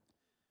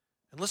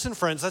 And listen,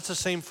 friends, that's the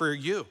same for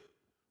you.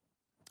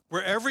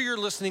 Wherever you're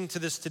listening to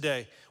this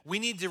today, we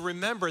need to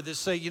remember this,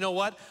 say, you know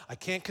what? I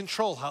can't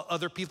control how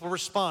other people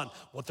respond,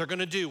 what they're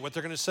gonna do, what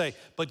they're gonna say.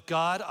 But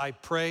God, I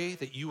pray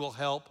that you will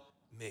help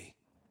me.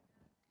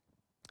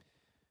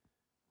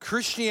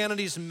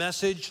 Christianity's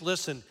message,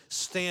 listen,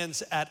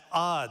 stands at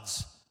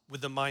odds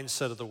with the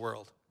mindset of the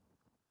world.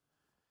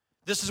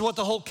 This is what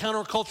the whole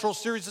countercultural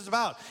series is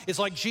about. It's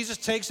like Jesus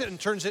takes it and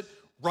turns it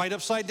right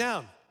upside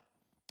down.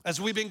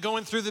 As we've been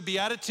going through the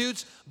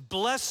Beatitudes,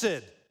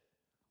 blessed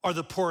are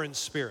the poor in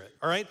spirit,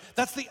 all right?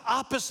 That's the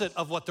opposite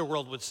of what the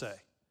world would say.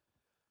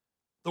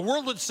 The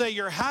world would say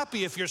you're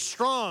happy if you're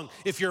strong,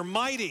 if you're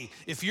mighty,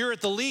 if you're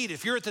at the lead,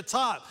 if you're at the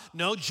top.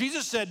 No,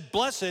 Jesus said,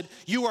 blessed,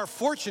 you are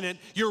fortunate,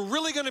 you're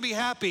really gonna be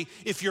happy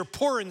if you're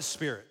poor in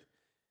spirit.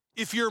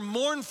 If you're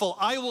mournful,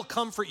 I will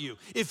comfort you.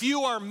 If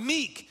you are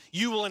meek,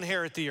 you will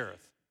inherit the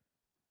earth.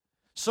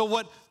 So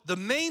what the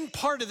main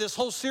part of this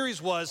whole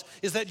series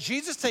is that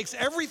Jesus takes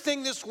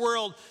everything this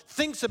world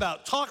thinks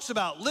about, talks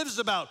about, lives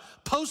about,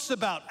 posts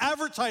about,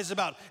 advertises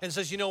about, and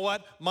says, you know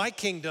what? My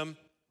kingdom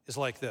is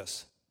like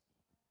this.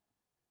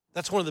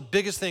 That's one of the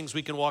biggest things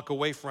we can walk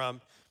away from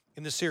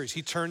in the series.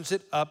 He turns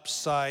it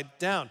upside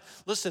down.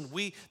 Listen,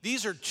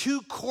 these are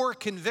two core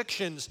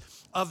convictions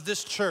of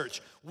this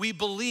church. We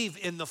believe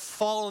in the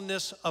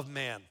fallenness of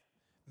man.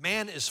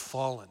 Man is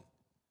fallen.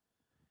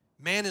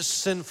 Man is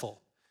sinful.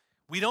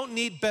 We don't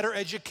need better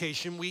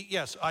education.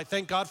 Yes, I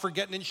thank God for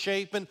getting in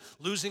shape and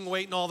losing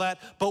weight and all that.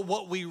 But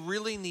what we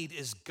really need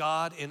is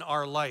God in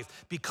our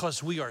life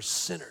because we are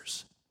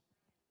sinners.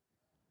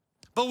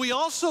 But we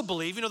also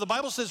believe, the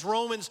Bible says,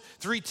 Romans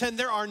 3:10,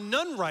 there are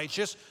none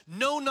righteous,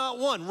 no, not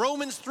one.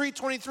 Romans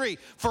 3:23,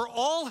 for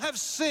all have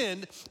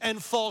sinned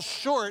and fall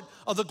short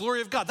of the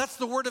glory of God. That's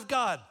the word of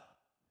God.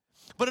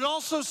 But it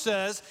also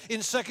says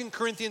in 2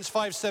 Corinthians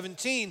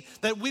 5:17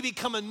 that we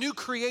become a new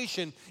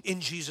creation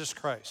in Jesus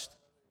Christ.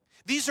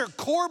 These are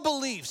core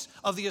beliefs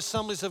of the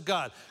Assemblies of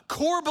God,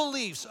 core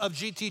beliefs of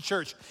GT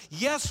Church.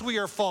 Yes, we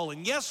are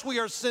fallen. Yes, we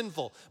are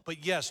sinful.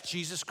 But yes,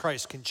 Jesus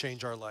Christ can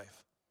change our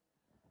life.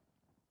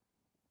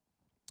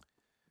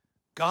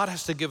 God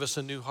has to give us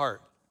a new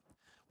heart.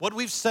 What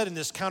we've said in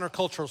this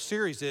countercultural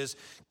series is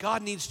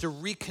God needs to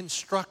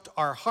reconstruct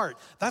our heart.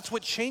 That's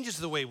what changes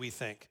the way we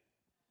think.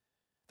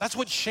 That's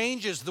what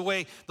changes the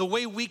way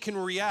we can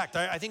react.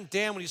 I think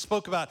Dan, when he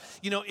spoke about,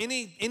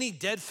 any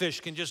dead fish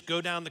can just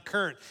go down the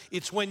current.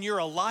 It's when you're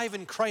alive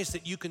in Christ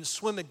that you can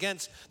swim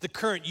against the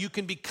current. You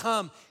can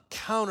become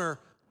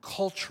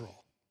countercultural,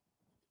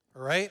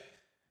 all right?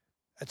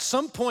 At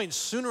some point,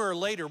 sooner or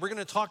later, we're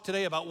going to talk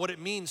today about what it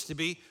means to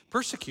be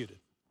persecuted,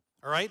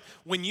 all right?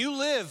 When you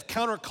live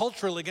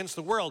countercultural against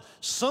the world,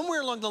 somewhere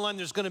along the line,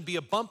 there's going to be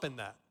a bump in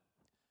that.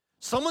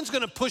 Someone's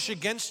going to push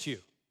against you,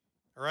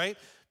 all right?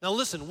 Now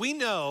listen, we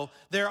know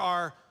there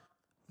are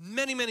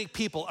many, many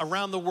people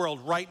around the world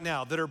right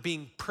now that are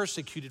being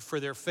persecuted for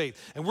their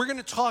faith. And we're going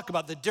to talk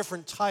about the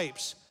different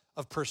types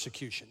of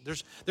persecution.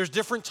 There's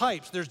different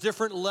types. There's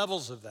different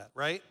levels of that,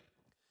 right?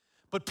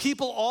 But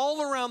people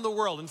all around the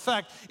world, in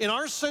fact, in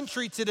our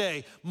century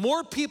today,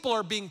 more people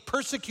are being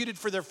persecuted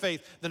for their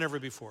faith than ever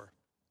before.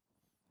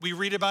 We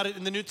read about it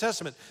in the New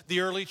Testament, the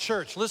early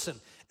church. Listen,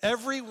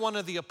 every one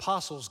of the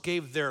apostles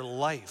gave their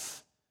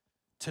life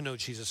to know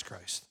Jesus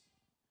Christ.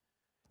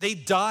 They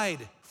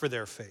died for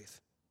their faith,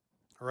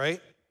 all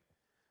right?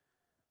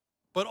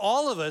 But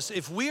all of us,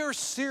 if we are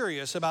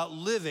serious about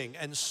living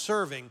and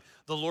serving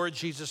the Lord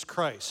Jesus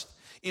Christ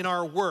in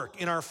our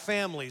work, in our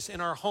families, in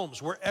our homes,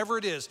 wherever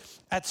it is,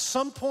 at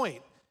some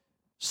point,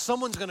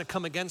 someone's going to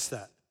come against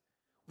that.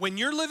 When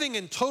you're living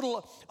in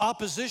total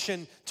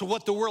opposition to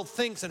what the world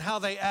thinks and how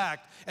they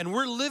act, and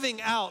we're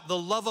living out the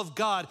love of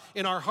God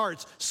in our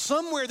hearts,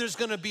 somewhere there's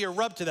going to be a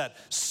rub to that.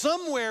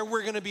 Somewhere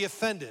we're going to be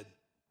offended.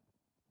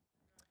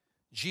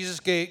 Jesus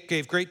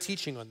gave great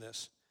teaching on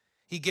this.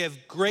 He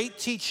gave great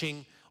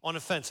teaching on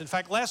offense. In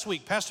fact, last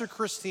week, Pastor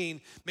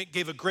Christine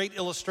gave a great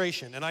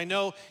illustration. And I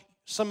know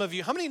some of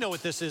you, how many know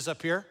what this is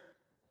up here?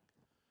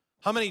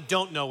 How many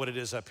don't know what it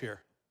is up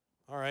here?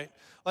 All right,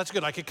 well, that's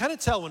good. I could kind of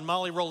tell when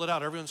Molly rolled it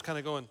out, everyone's kind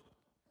of going.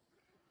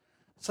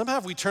 Somehow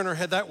if we turn our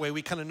head that way,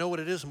 we kind of know what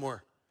it is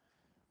more.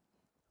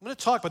 I'm going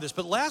to talk about this,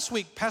 but last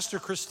week, Pastor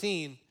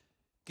Christine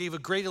gave a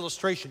great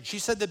illustration. She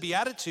said the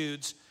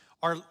Beatitudes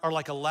are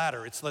like a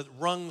ladder. It's like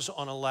rungs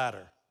on a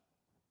ladder.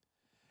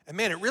 And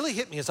man, it really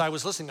hit me as I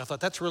was listening. I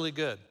thought, that's really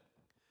good.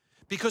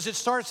 Because it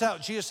starts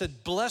out, Jesus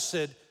said,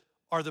 blessed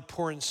are the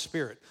poor in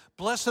spirit.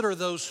 Blessed are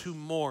those who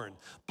mourn.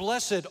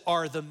 Blessed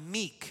are the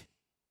meek.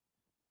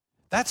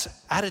 That's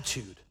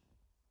attitude.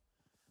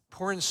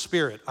 Poor in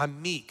spirit,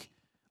 I'm meek.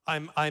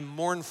 I'm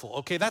mournful.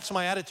 Okay, that's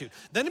my attitude.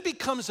 Then it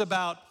becomes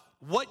about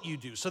what you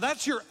do. So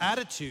that's your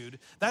attitude.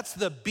 That's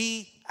the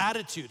be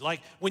attitude.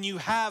 Like when you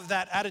have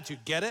that attitude,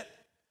 get it?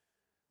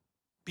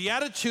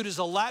 Beatitude is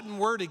a Latin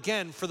word,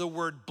 again, for the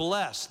word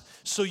blessed.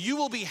 So you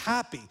will be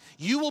happy.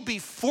 You will be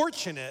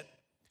fortunate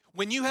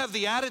when you have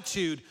the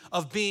attitude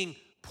of being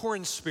poor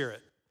in spirit.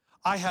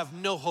 I have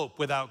no hope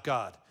without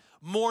God.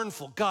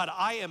 Mournful. God,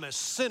 I am a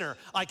sinner.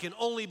 I can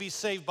only be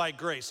saved by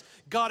grace.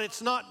 God,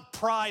 it's not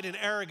pride and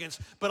arrogance,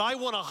 but I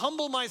want to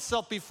humble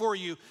myself before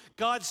you.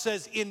 God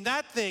says, in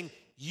that thing,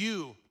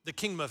 you, the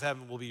kingdom of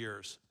heaven, will be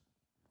yours.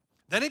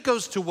 Then it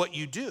goes to what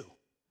you do.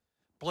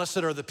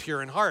 Blessed are the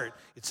pure in heart.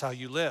 It's how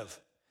you live.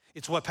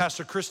 It's what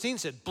Pastor Christine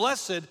said.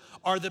 Blessed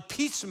are the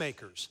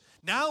peacemakers.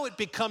 Now it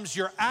becomes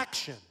your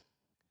action.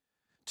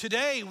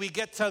 Today we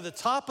get to the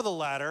top of the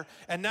ladder,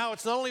 and now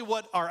it's not only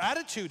what our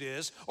attitude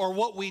is or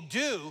what we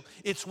do,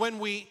 it's when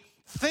we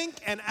think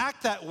and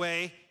act that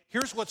way,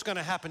 here's what's going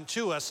to happen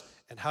to us,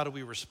 and how do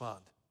we respond?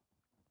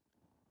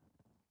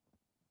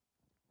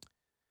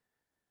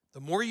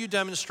 The more you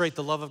demonstrate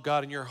the love of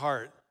God in your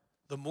heart,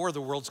 the more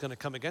the world's going to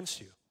come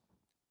against you.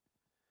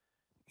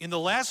 In the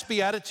last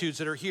Beatitudes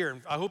that are here,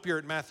 and I hope you're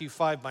at Matthew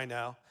 5 by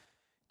now,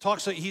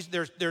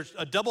 there's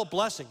a double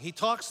blessing. He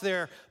talks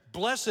there,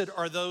 blessed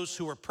are those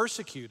who are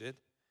persecuted.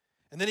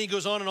 And then he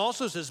goes on and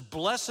also says,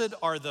 blessed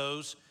are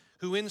those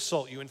who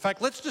insult you. In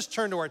fact, let's just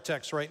turn to our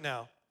text right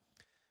now.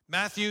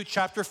 Matthew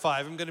chapter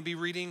 5, I'm going to be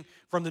reading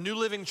from the New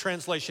Living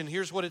Translation.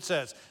 Here's what it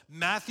says.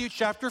 Matthew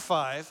chapter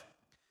 5,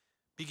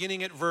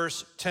 beginning at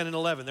verse 10 and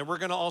 11. Then we're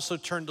going to also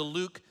turn to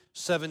Luke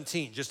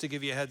 17, just to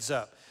give you a heads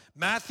up.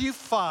 Matthew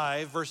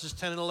 5, verses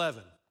 10 and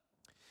 11.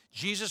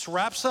 Jesus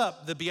wraps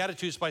up the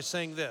Beatitudes by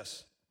saying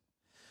this.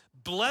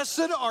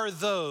 Blessed are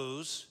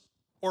those,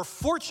 or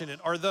fortunate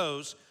are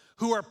those,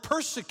 who are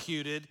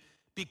persecuted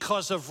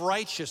because of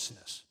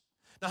righteousness.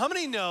 Now, how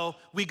many know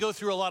we go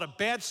through a lot of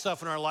bad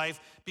stuff in our life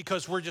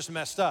because we're just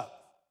messed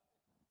up?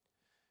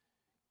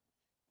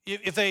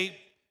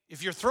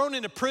 If you're thrown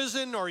into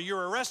prison or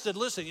you're arrested,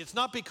 listen, it's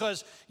not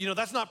because,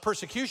 that's not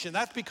persecution.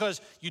 That's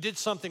because you did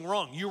something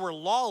wrong. You were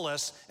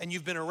lawless and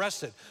you've been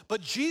arrested.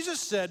 But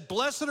Jesus said,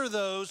 blessed are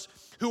those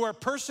who are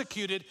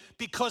persecuted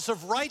because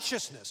of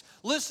righteousness.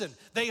 Listen,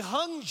 they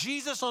hung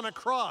Jesus on a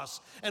cross,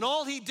 and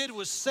all he did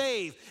was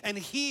save and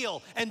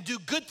heal and do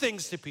good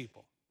things to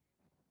people.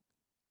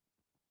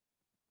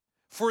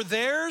 For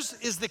theirs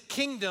is the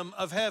kingdom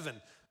of heaven.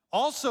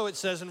 Also, it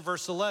says in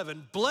verse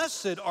 11,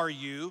 blessed are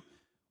you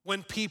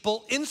when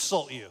people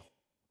insult you.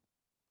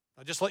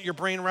 Now, just let your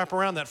brain wrap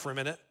around that for a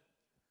minute.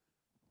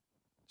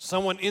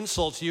 Someone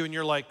insults you, and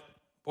you're like,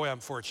 boy, I'm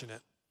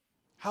fortunate.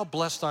 How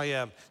blessed I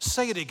am.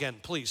 Say it again,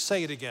 please.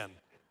 Say it again.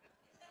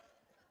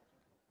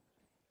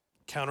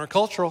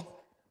 Countercultural.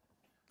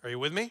 Are you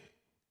with me?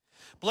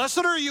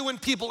 Blessed are you when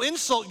people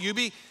insult you,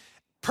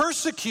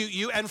 persecute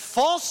you, and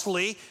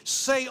falsely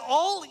say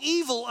all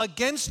evil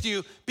against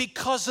you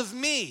because of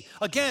me.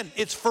 Again,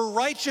 it's for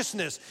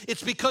righteousness.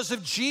 It's because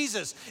of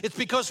Jesus. It's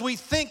because we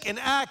think and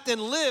act and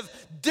live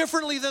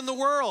differently than the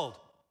world.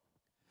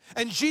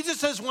 And Jesus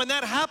says when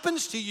that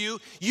happens to you,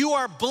 you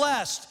are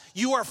blessed.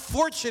 You are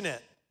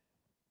fortunate.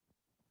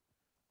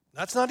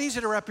 That's not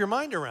easy to wrap your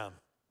mind around.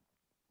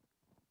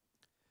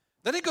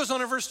 Then it goes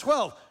on in verse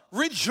 12.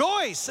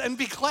 Rejoice and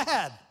be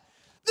glad.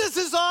 This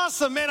is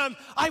awesome, man.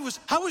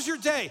 How was your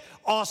day?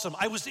 Awesome.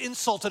 I was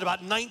insulted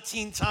about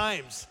 19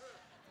 times.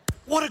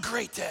 What a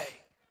great day.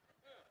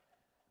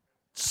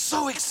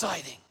 So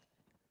exciting,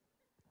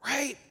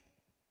 right?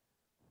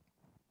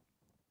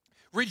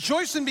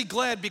 Rejoice and be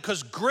glad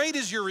because great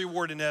is your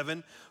reward in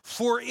heaven,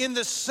 for in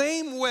the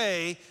same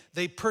way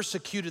they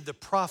persecuted the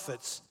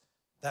prophets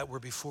that were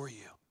before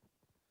you.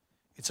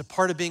 It's a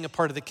part of being a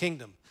part of the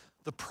kingdom.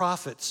 The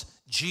prophets,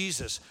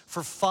 Jesus,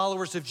 for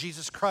followers of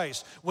Jesus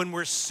Christ. When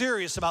we're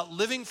serious about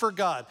living for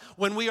God,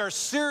 when we are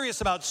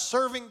serious about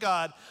serving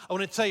God, I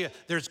want to tell you,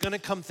 there's going to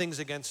come things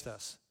against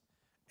us.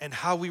 And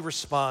how we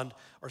respond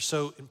are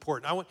so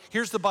important.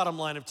 Here's the bottom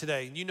line of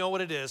today. You know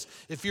what it is.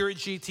 If you're at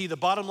GT, the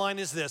bottom line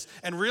is this.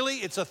 And really,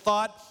 it's a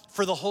thought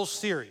for the whole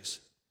series.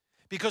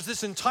 Because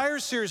this entire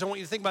series, I want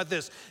you to think about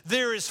this.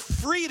 There is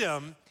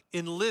freedom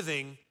in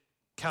living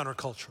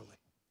counterculturally.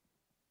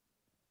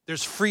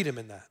 There's freedom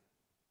in that.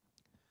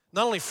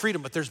 Not only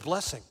freedom, but there's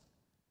blessing.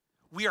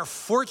 We are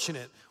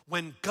fortunate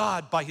when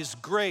God, by his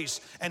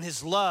grace and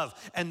his love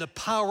and the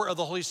power of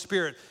the Holy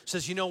Spirit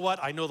says, you know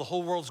what? I know the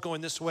whole world's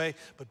going this way,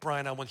 but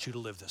Brian, I want you to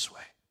live this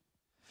way.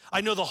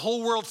 I know the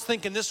whole world's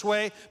thinking this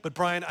way, but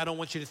Brian, I don't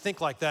want you to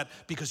think like that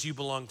because you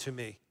belong to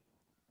me.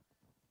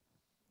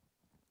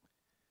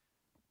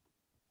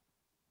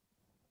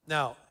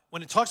 Now,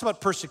 when it talks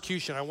about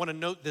persecution, I want to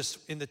note this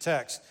in the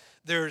text.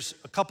 There's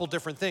a couple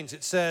different things.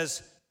 It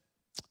says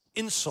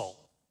insult.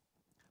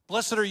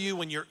 Blessed are you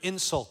when you're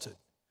insulted.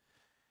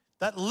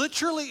 That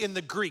literally in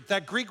the Greek,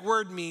 that Greek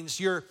word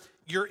means you're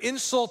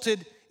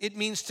insulted. It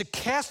means to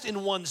cast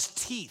in one's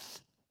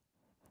teeth.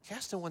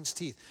 Cast in one's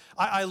teeth.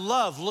 I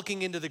love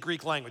looking into the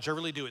Greek language. I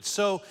really do. It's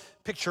so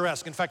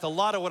picturesque. In fact, a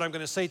lot of what I'm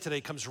going to say today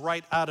comes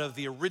right out of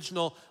the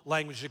original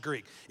language of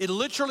Greek. It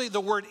literally,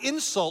 the word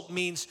insult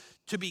means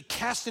to be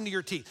cast into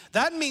your teeth.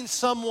 That means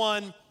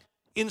someone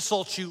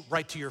insults you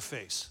right to your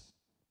face.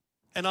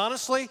 And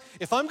honestly,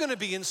 if I'm going to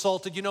be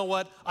insulted, you know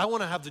what? I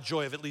want to have the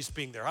joy of at least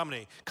being there. How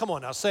many? Come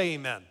on now, say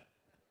amen.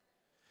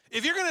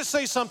 If you're going to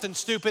say something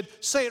stupid,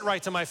 say it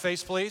right to my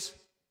face, please.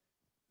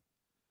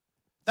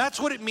 That's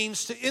what it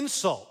means to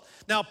insult.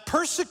 Now,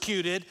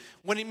 persecuted,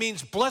 when it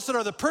means blessed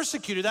are the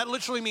persecuted, that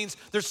literally means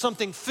there's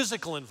something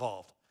physical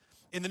involved.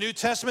 In the New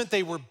Testament,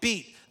 they were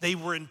beat. They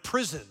were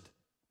imprisoned.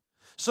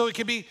 So it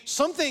could be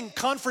something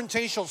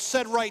confrontational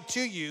said right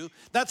to you,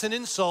 that's an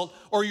insult,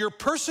 or you're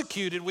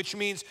persecuted, which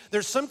means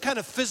there's some kind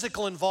of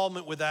physical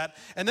involvement with that.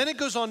 And then it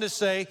goes on to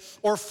say,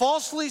 or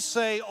falsely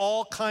say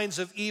all kinds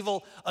of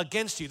evil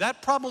against you.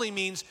 That probably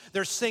means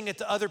they're saying it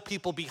to other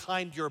people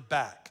behind your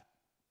back.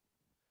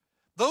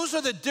 Those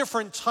are the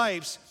different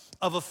types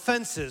of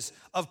offenses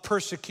of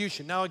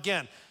persecution. Now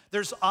again,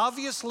 there's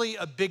obviously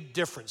a big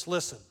difference.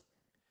 Listen.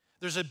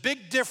 There's a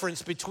big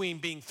difference between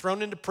being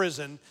thrown into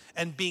prison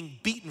and being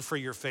beaten for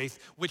your faith,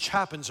 which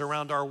happens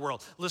around our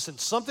world. Listen,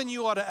 something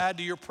you ought to add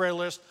to your prayer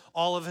list,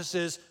 all of us,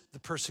 is the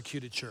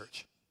persecuted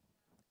church.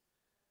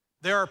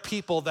 There are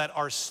people that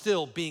are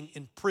still being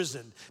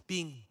imprisoned,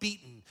 being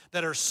beaten,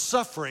 that are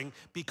suffering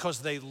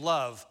because they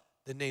love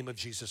the name of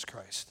Jesus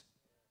Christ.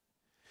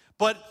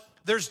 But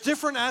there's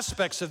different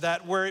aspects of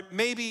that where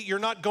maybe you're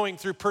not going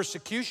through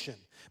persecution.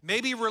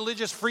 Maybe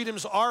religious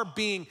freedoms are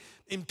being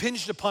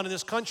impinged upon in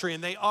this country,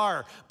 and they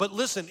are. But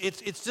listen,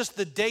 it's just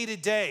the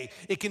day-to-day.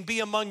 It can be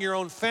among your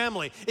own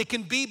family. It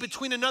can be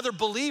between another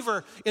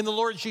believer in the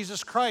Lord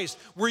Jesus Christ,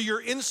 where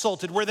you're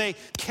insulted, where they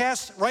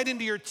cast right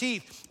into your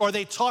teeth, or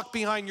they talk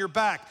behind your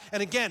back.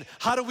 And again,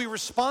 how do we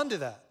respond to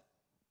that?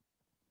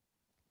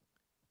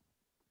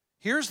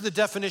 Here's the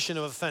definition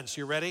of offense.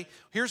 You ready?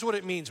 Here's what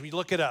it means when you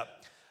look it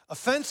up.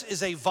 Offense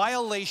is a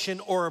violation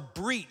or a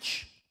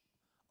breach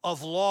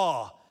of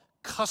law,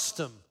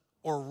 custom,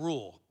 or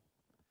rule.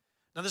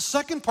 Now, the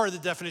second part of the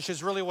definition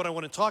is really what I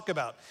want to talk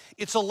about.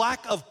 It's a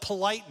lack of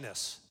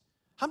politeness.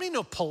 How many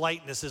know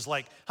politeness is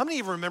like, how many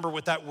of you remember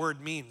what that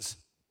word means?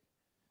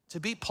 To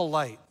be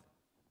polite.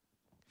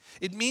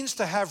 It means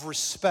to have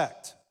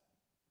respect.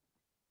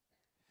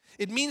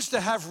 It means to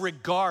have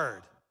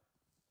regard.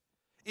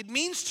 It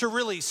means to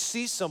really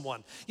see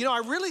someone. You know, I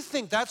really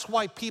think that's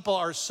why people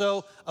are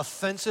so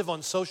offensive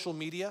on social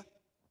media.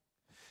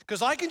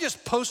 Because I can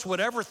just post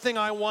whatever thing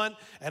I want,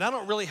 and I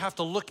don't really have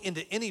to look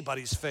into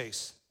anybody's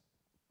face.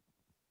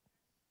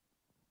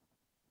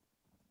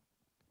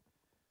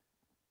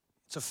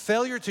 It's a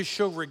failure to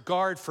show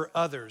regard for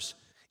others.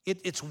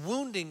 It's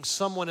wounding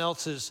someone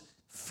else's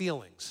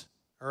feelings,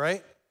 all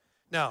right?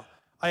 Now,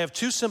 I have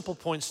two simple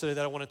points today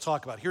that I want to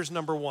talk about. Here's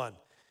number one.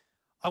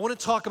 I want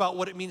to talk about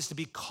what it means to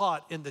be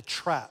caught in the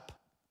trap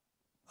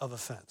of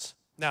offense.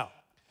 Now,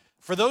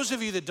 for those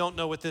of you that don't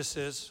know what this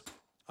is,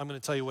 I'm going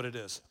to tell you what it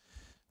is.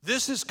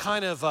 This is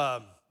kind of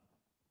a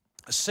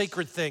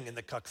sacred thing in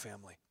the Cuck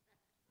family.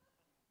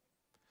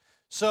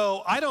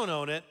 So I don't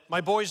own it.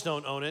 My boys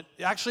don't own it.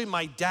 Actually,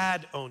 my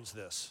dad owns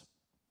this.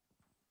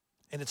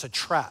 And it's a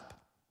trap.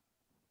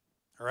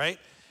 All right?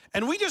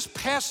 And we just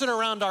pass it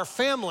around our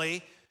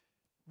family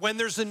when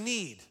there's a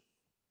need.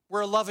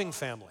 We're a loving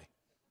family.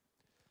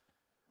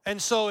 And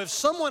so if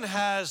someone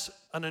has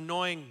an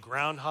annoying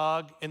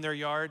groundhog in their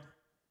yard,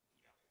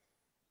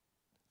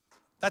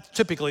 that's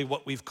typically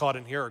what we've caught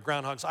in here, are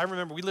groundhogs. I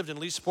remember we lived in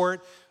Leesport.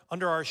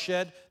 Under our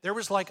shed, there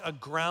was like a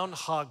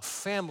groundhog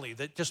family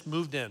that just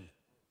moved in,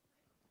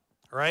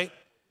 right?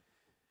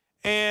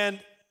 And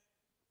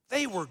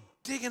they were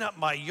digging up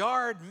my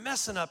yard,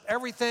 messing up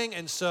everything.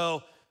 And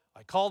so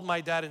I called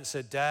my dad and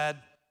said, Dad,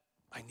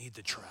 I need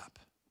the trap.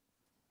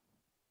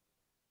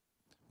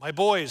 My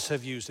boys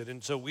have used it,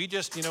 and so we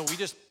just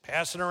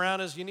pass it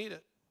around as you need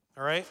it,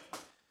 all right?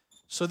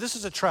 So this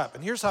is a trap,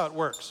 and here's how it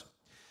works.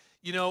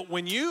 You know,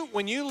 when you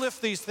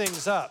lift these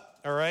things up,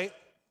 all right?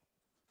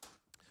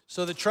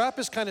 So the trap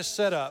is kind of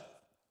set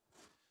up.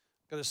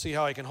 Got to see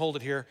how I can hold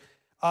it here.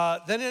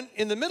 Then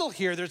in the middle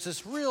here, there's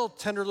this real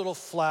tender little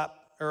flap,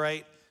 all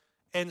right?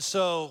 And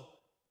so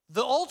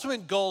the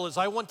ultimate goal is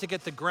I want to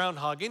get the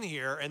groundhog in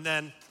here, and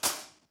then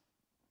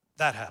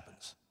that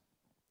happens.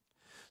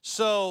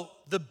 So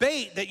the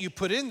bait that you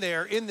put in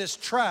there in this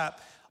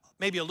trap,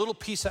 maybe a little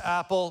piece of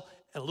apple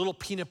and a little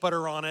peanut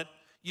butter on it,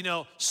 you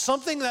know,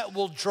 something that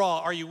will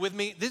draw. Are you with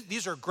me?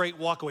 These are great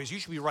walkaways. You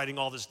should be writing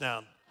all this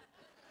down.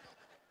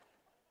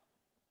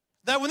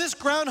 That when this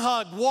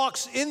groundhog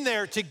walks in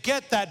there to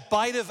get that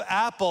bite of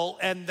apple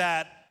and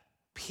that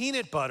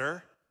peanut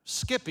butter,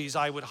 Skippies,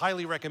 I would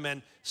highly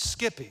recommend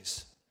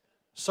Skippies.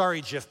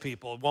 Sorry, Jif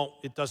people,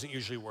 it doesn't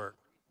usually work.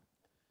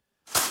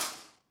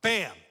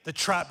 Bam, the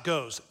trap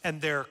goes, and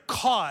they're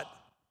caught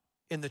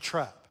in the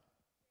trap.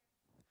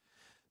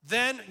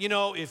 Then, you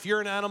know, if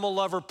you're an animal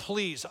lover,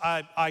 please,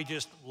 I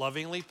just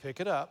lovingly pick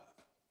it up,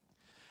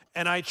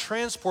 and I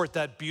transport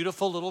that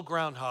beautiful little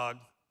groundhog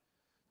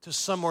to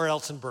somewhere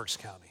else in Berks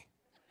County.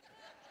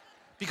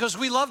 Because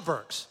we love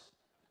Berks,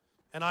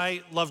 and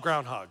I love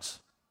groundhogs.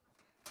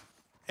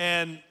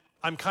 And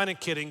I'm kind of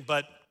kidding,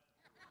 but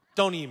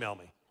don't email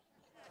me.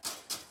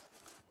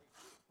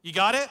 You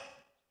got it?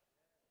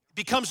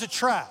 Becomes a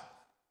trap.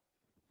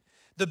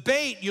 The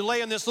bait you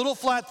lay on this little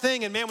flat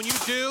thing, and man, when you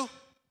do,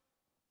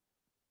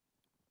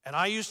 and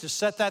I used to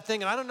set that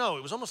thing, and I don't know,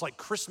 it was almost like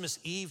Christmas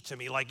Eve to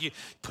me, like you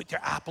put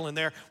your apple in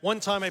there. One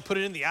time I put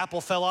it in, the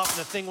apple fell off, and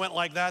the thing went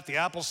like that. The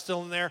apple's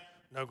still in there,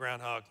 no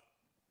groundhog.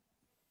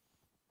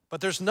 But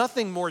there's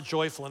nothing more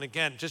joyful, and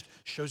again, just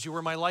shows you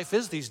where my life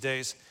is these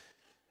days.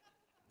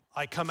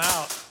 I come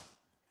out,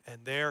 and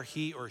there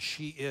he or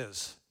she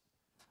is.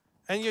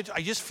 And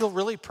I just feel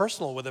really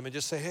personal with them and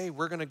just say, hey,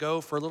 we're going to go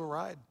for a little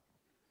ride.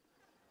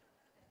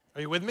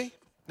 Are you with me?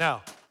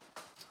 Now,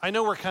 I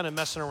know we're kind of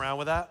messing around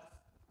with that.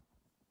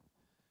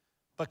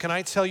 But can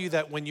I tell you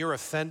that when you're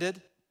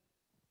offended,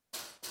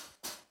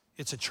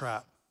 it's a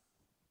trap.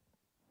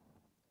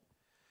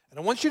 And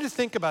I want you to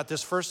think about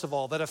this, first of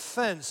all, that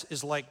offense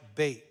is like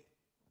bait.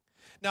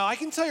 Now, I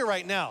can tell you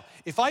right now,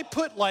 if I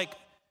put like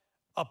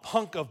a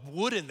hunk of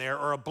wood in there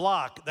or a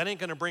block, that ain't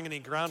gonna bring any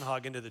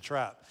groundhog into the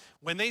trap.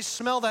 When they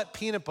smell that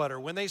peanut butter,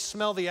 when they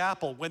smell the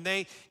apple, when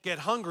they get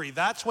hungry,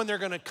 that's when they're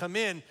gonna come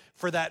in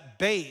for that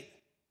bait,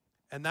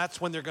 and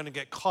that's when they're gonna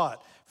get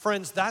caught.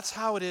 Friends, that's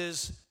how it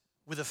is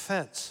with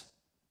offense.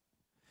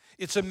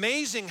 It's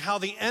amazing how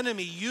the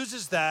enemy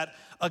uses that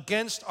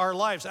against our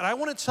lives. And I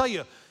want to tell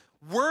you,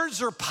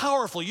 words are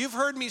powerful. You've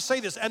heard me say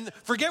this, and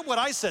forget what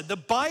I said. The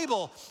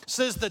Bible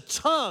says the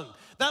tongue,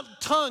 that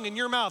tongue in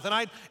your mouth, and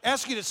I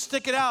ask you to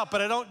stick it out,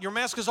 but your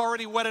mask is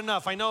already wet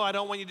enough. I know I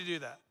don't want you to do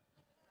that.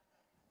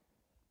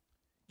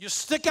 You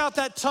stick out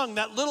that tongue,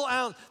 that little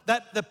ounce,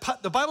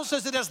 the Bible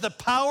says it has the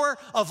power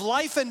of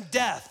life and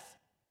death.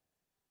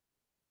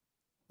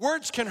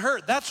 Words can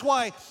hurt. That's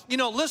why,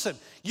 listen,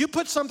 you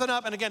put something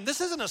up, and again, this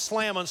isn't a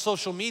slam on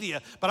social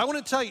media, but I want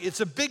to tell you,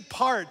 it's a big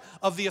part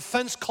of the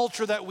offense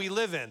culture that we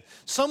live in.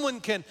 Someone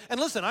can, and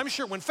listen, I'm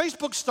sure when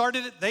Facebook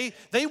started it,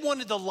 they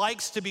wanted the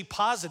likes to be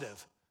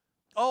positive.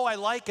 Oh, I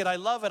like it, I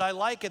love it, I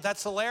like it,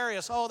 that's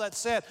hilarious, oh, that's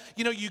sad.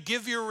 You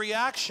give your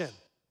reaction.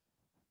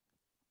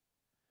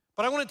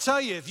 But I want to tell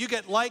you, if you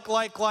get like,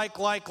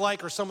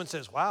 or someone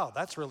says, wow,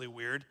 that's really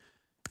weird,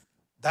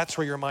 that's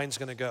where your mind's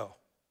going to go.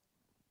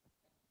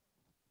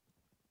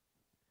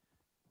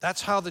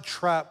 That's how the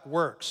trap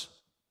works.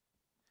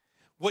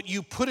 What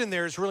you put in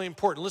there is really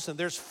important. Listen,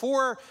 there's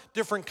 4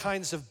 different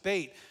kinds of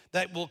bait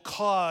that will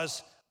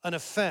cause an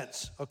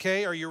offense,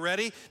 okay? Are you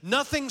ready?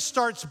 Nothing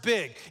starts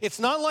big. It's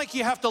not like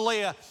you have to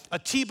lay a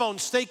T-bone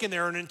steak in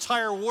there or an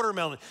entire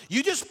watermelon.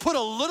 You just put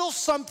a little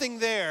something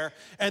there,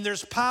 and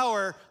there's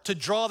power to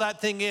draw that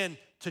thing in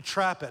to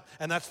trap it.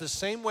 And that's the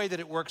same way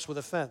that it works with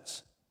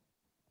offense.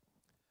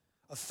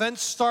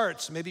 Offense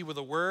starts maybe with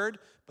a word,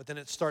 but then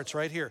it starts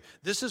right here.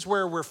 This is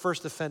where we're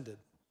first offended.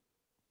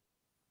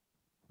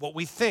 What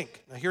we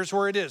think. Now here's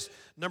where it is.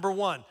 Number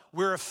 1,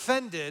 we're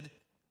offended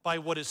by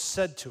what is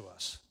said to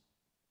us.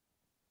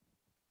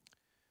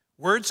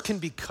 Words can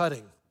be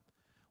cutting.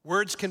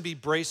 Words can be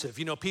abrasive.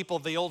 People,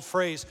 the old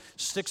phrase,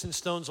 sticks and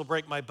stones will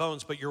break my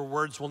bones, but your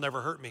words will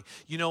never hurt me.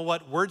 You know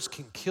what? Words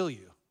can kill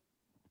you.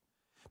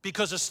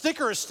 Because a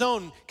stick or a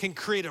stone can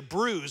create a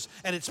bruise,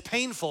 and it's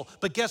painful,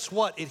 but guess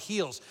what? It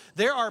heals.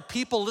 There are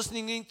people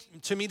listening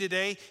to me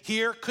today,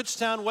 here,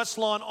 Kutztown, West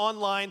Lawn,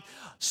 online.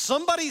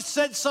 Somebody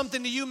said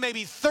something to you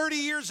maybe 30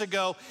 years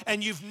ago,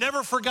 and you've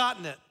never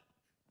forgotten it.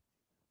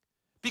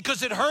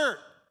 Because it hurt.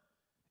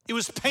 It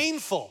was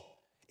painful.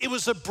 It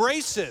was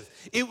abrasive.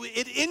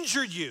 It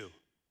injured you.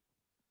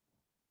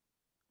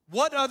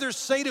 What others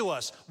say to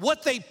us,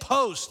 what they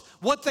post,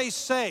 what they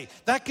say,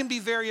 that can be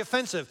very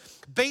offensive.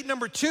 Bait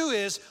number 2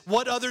 is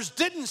what others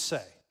didn't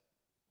say.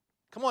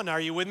 Come on now,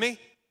 are you with me?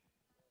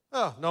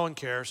 Oh, no one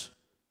cares.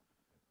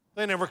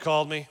 They never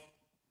called me.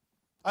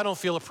 I don't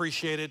feel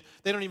appreciated.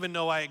 They don't even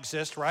know I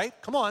exist, right?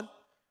 Come on.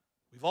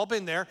 We've all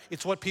been there.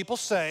 It's what people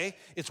say.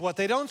 It's what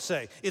they don't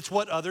say. It's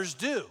what others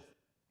do.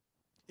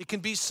 It can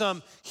be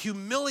some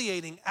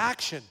humiliating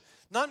action.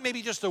 Not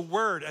maybe just a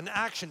word, an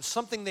action,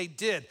 something they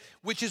did,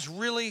 which is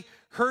really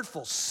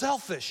hurtful,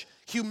 selfish,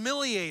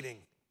 humiliating.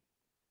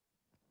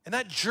 And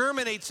that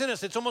germinates in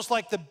us. It's almost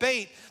like the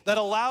bait that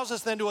allows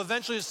us then to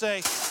eventually say,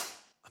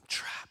 I'm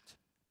trapped.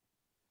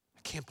 I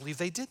can't believe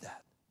they did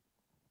that.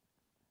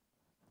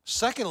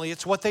 Secondly,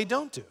 it's what they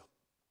don't do.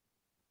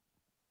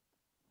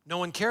 No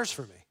one cares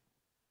for me.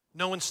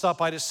 No one stopped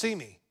by to see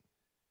me.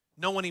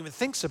 No one even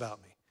thinks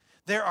about me.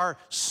 There are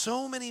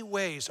so many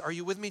ways, are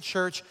you with me,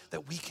 church,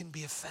 that we can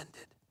be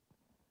offended.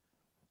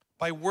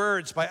 By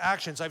words, by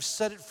actions. I've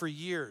said it for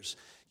years.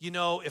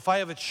 If I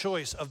have a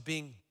choice of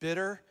being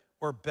bitter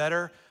or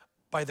better,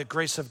 by the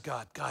grace of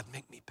God, God,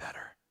 make me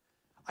better.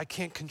 I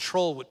can't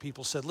control what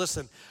people said.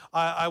 Listen,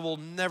 I will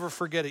never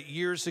forget it.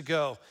 Years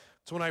ago,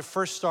 it's when I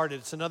first started.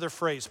 It's another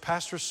phrase,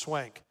 Pastor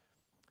Swank.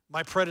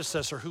 My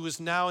predecessor, who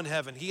is now in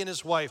heaven, he and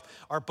his wife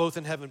are both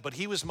in heaven, but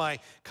he was my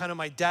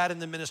dad in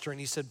the ministry, and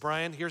he said,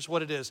 Brian, here's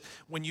what it is.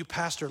 When you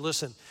pastor,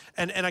 listen,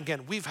 and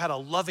again, we've had a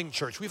loving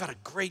church. We've had a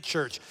great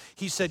church.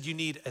 He said, you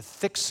need a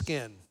thick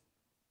skin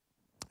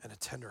and a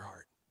tender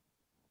heart.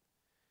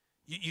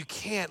 You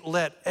can't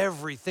let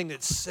everything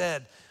that's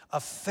said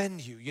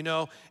offend you.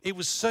 It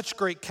was such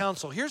great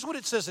counsel. Here's what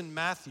it says in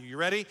Matthew. You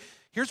ready?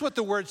 Here's what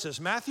the word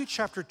says. Matthew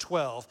chapter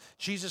 12,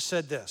 Jesus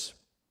said this.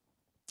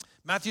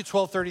 Matthew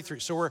 12:33.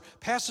 So we're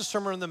past the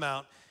Sermon on the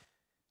Mount.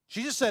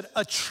 Jesus said,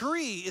 a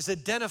tree is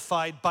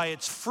identified by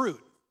its fruit.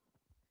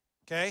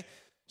 Okay?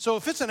 So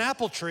if it's an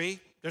apple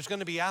tree, there's going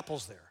to be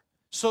apples there.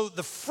 So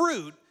the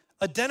fruit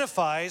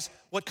identifies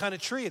what kind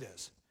of tree it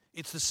is.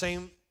 It's the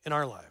same in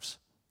our lives.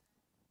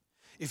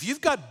 If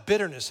you've got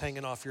bitterness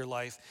hanging off your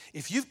life,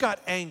 if you've got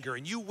anger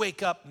and you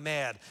wake up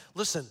mad,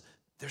 listen,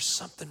 there's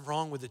something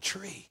wrong with the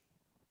tree.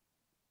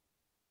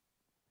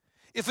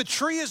 If a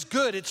tree is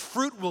good, its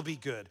fruit will be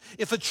good.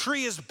 If a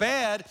tree is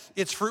bad,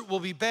 its fruit will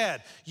be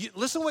bad.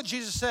 Listen to what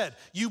Jesus said.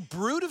 You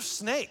brood of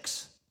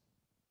snakes.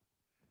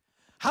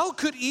 How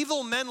could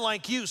evil men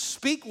like you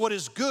speak what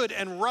is good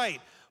and right?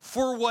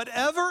 For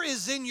whatever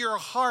is in your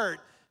heart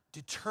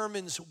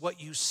determines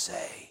what you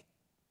say.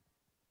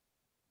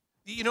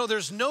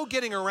 There's no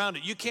getting around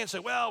it. You can't say,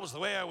 well, it was the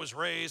way I was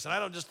raised, and I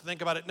don't just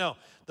think about it. No,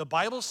 the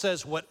Bible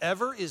says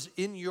whatever is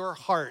in your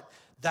heart,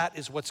 that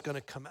is what's going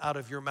to come out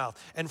of your mouth.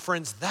 And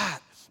friends, that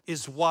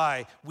is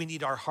why we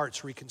need our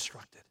hearts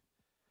reconstructed.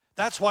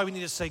 That's why we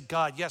need to say,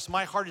 God, yes,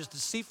 my heart is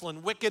deceitful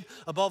and wicked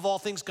above all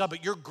things, God,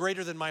 but you're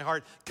greater than my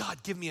heart.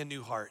 God, give me a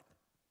new heart.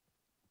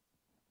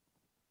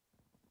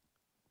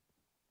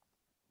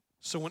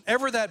 So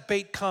whenever that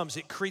bait comes,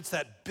 it creates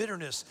that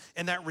bitterness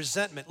and that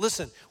resentment.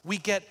 Listen, we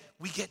get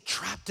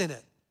trapped in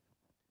it.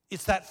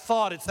 It's that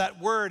thought, it's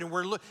that word, and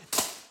we're man,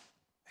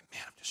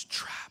 I'm just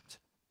trapped.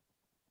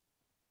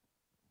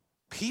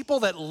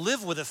 People that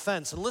live with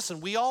offense, and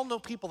listen, we all know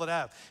people that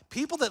have.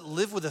 People that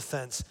live with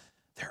offense,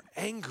 they're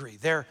angry,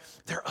 they're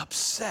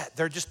upset,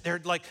 they're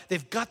like,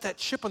 they've got that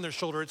chip on their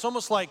shoulder. It's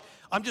almost like,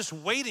 I'm just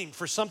waiting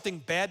for something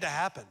bad to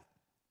happen.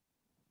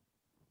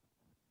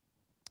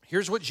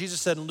 Here's what Jesus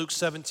said in Luke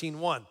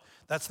 17:1.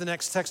 That's the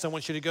next text I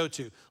want you to go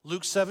to.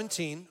 Luke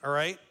 17, all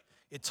right?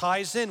 It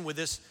ties in with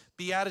this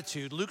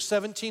beatitude. Luke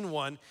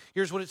 17:1,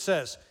 here's what it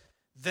says.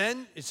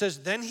 Then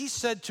he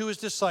said to his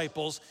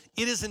disciples,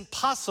 it is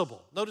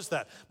impossible. Notice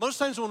that. Most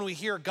times when we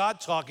hear God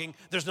talking,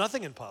 there's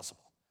nothing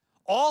impossible.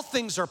 All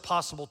things are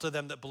possible to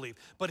them that believe.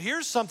 But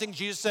here's something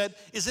Jesus said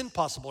is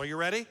impossible. Are you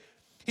ready?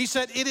 He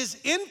said, it is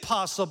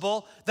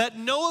impossible that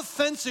no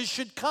offenses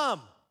should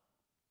come.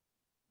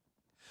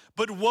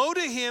 But woe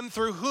to him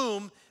through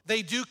whom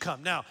they do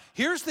come. Now,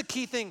 here's the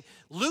key thing.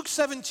 Luke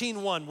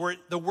 17:1, where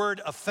the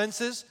word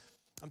offenses,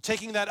 I'm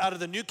taking that out of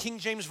the New King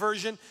James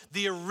Version.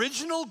 The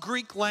original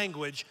Greek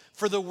language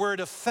for the word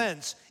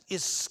offense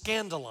is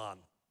scandalon.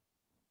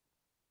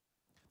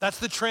 That's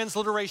the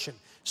transliteration,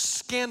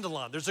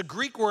 scandalon. There's a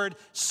Greek word,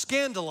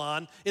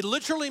 scandalon. It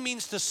literally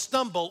means to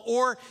stumble,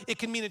 or it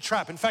can mean a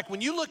trap. In fact,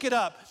 when you look it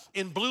up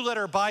in Blue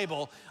Letter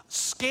Bible,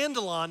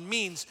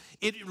 scandalon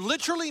it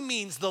literally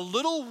means the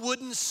little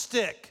wooden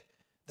stick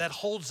that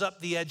holds up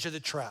the edge of the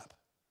trap.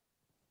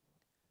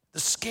 The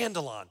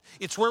scandalon.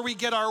 It's where we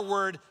get our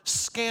word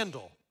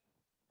scandal.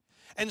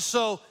 And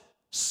so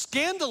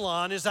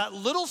scandalon is that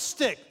little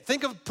stick.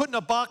 Think of putting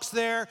a box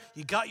there.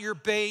 You got your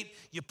bait.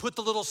 You put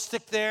the little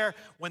stick there.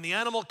 When the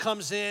animal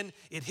comes in,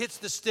 it hits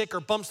the stick or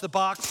bumps the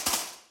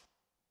box.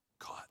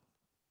 Caught.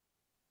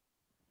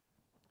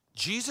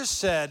 Jesus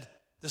said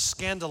the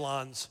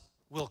scandalons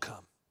will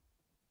come.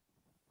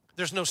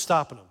 There's no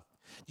stopping them.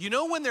 You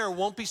know when there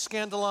won't be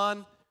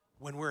scandalon?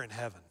 When we're in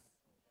heaven.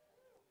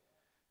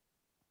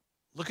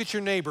 Look at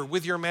your neighbor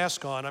with your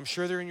mask on. I'm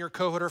sure they're in your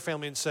cohort or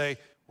family and say,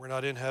 we're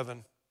not in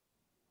heaven.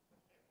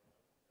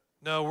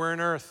 No, we're in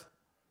earth.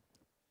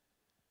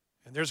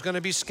 And there's going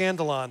to be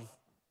scandalon.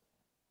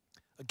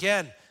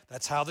 Again,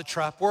 that's how the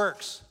trap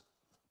works.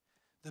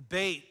 The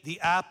bait, the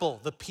apple,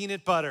 the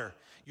peanut butter.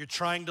 You're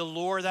trying to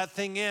lure that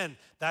thing in.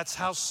 That's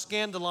how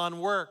scandalon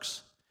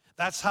works.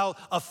 That's how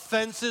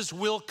offenses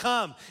will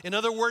come. In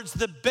other words,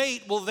 the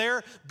bait will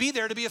be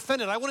there to be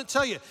offended. I want to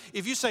tell you,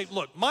 if you say,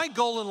 look, my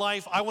goal in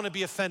life, I want to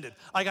be offended.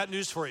 I got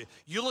news for you.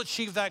 You'll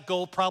achieve that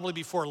goal probably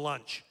before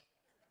lunch.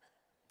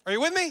 Are you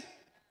with me?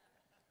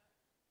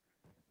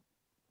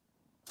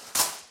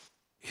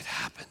 It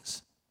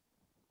happens.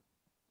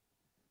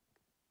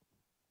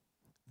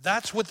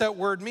 That's what that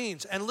word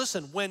means. And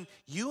listen, when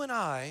you and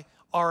I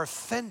are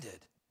offended,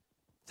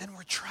 then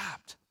we're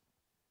trapped.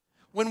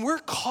 When we're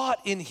caught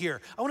in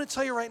here, I want to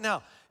tell you right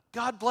now,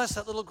 God bless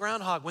that little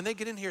groundhog. When they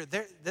get in here,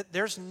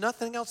 there's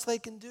nothing else they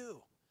can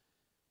do.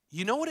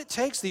 You know what it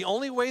takes? The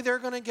only way they're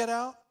going to get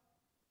out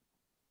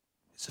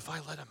is if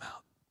I let them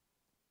out.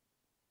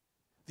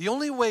 The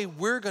only way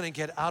we're going to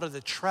get out of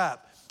the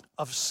trap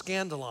of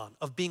scandalon,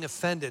 of being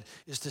offended,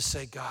 is to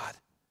say, God,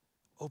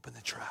 open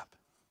the trap.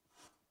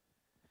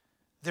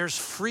 There's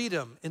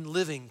freedom in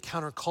living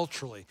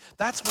counterculturally.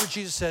 That's where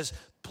Jesus says,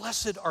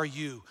 blessed are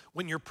you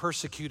when you're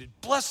persecuted.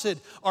 Blessed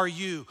are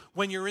you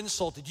when you're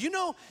insulted. You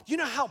know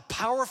how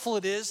powerful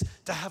it is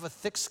to have a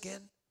thick skin?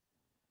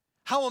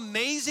 How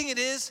amazing it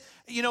is?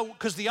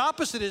 Because the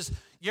opposite is,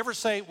 you ever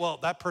say, well,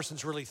 that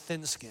person's really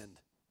thin-skinned.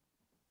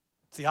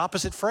 It's the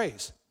opposite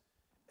phrase.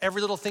 Every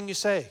little thing you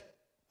say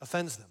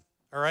offends them,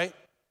 all right?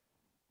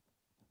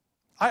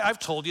 I've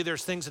told you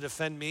there's things that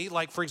offend me.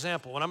 Like, for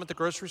example, when I'm at the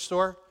grocery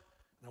store,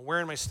 and I'm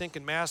wearing my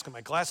stinking mask and my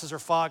glasses are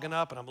fogging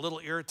up and I'm a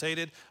little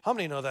irritated. How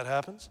many know that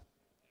happens?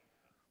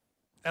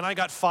 And I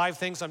got 5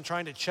 things I'm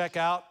trying to check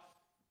out.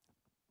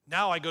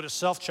 Now I go to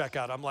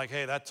self-checkout. I'm like,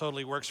 hey, that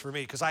totally works for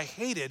me, because I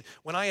hate it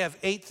when I have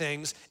 8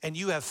 things and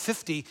you have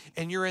 50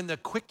 and you're in the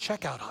quick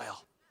checkout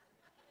aisle.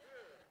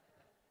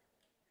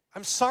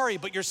 I'm sorry,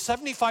 but your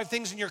 75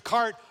 things in your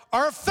cart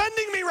are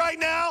offending me right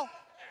now.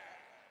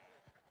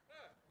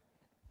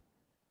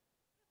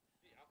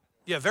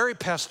 Yeah, very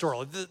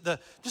pastoral.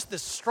 Just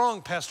this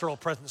strong pastoral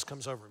presence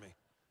comes over me.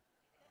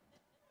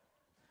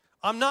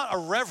 I'm not a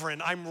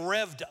reverend, I'm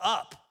revved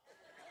up.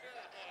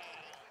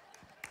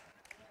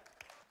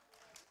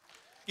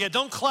 Yeah,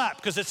 don't clap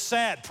because it's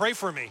sad. Pray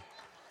for me.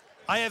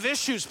 I have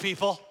issues,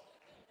 people.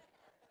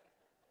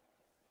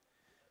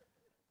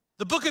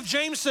 The book of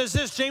James says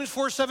this, James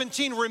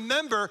 4:17,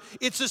 remember,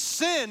 it's a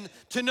sin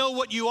to know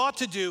what you ought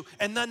to do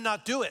and then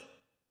not do it.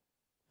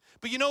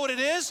 But you know what it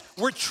is?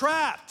 We're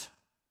trapped.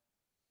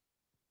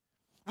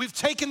 We've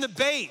taken the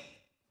bait.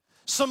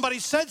 Somebody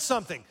said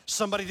something.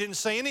 Somebody didn't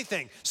say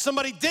anything.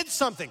 Somebody did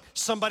something.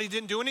 Somebody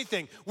didn't do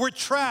anything. We're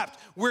trapped.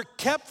 We're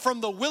kept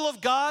from the will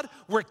of God.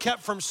 We're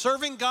kept from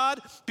serving God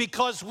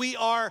because we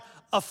are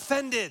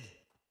offended.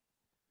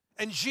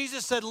 And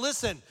Jesus said,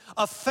 listen,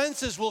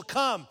 offenses will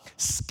come.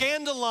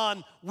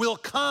 Scandalon will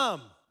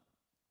come.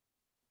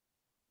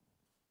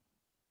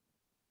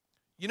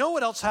 You know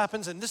what else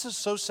happens? And this is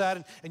so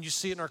sad, and you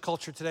see it in our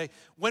culture today.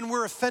 When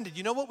we're offended,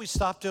 you know what we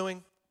stop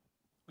doing?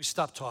 We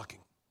stop talking.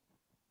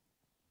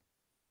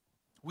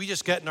 We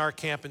just get in our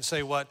camp and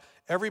say what?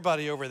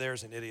 Everybody over there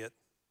is an idiot.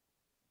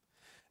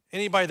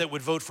 Anybody that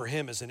would vote for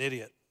him is an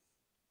idiot.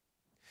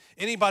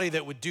 Anybody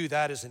that would do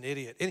that is an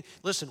idiot.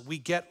 Listen, we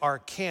get our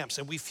camps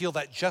and we feel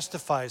that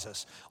justifies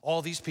us.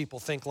 All these people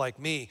think like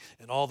me,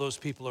 and all those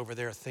people over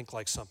there think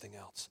like something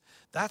else.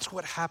 That's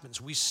what happens.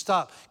 We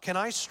stop. Can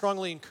I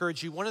strongly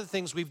encourage you? One of the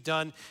things we've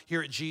done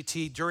here at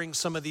GT during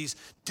some of these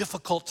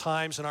difficult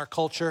times in our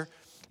culture,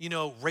 you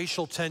know,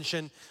 racial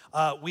tension.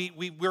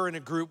 We're in a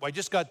group. I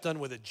just got done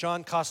with it.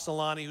 John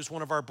Castellani, who's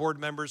one of our board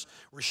members,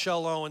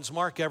 Rochelle Owens,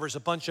 Mark Evers,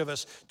 a bunch of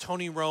us,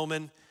 Tony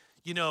Roman,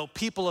 you know,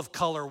 people of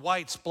color,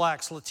 whites,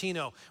 blacks,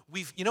 Latino.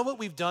 You know what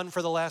we've done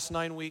for the last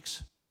 9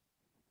 weeks?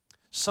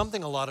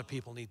 Something a lot of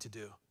people need to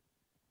do.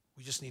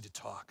 We just need to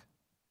talk.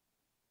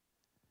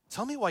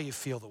 Tell me why you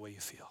feel the way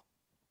you feel.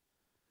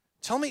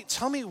 Tell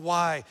me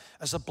why,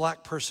 as a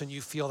black person,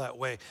 you feel that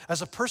way.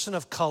 As a person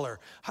of color,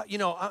 you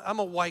know, I'm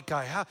a white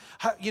guy.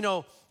 You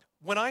know,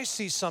 when I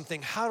see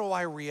something, how do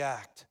I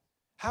react?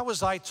 How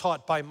was I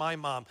taught by my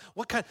mom?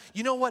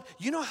 You know what?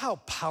 You know how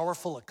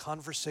powerful a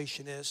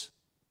conversation is?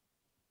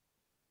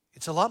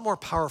 It's a lot more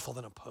powerful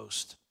than a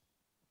post.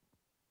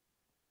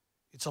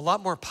 It's a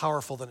lot more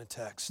powerful than a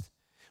text.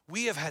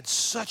 We have had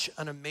such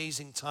an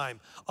amazing time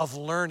of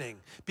learning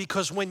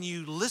because when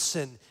you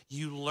listen,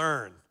 you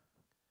learn.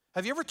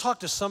 Have you ever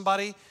talked to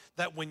somebody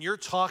that when you're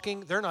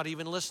talking, they're not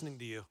even listening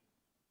to you?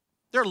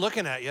 They're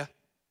looking at you,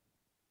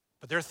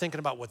 but they're thinking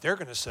about what they're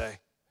going to say.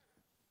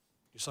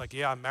 It's like,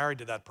 yeah, I'm married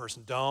to that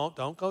person. Don't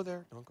go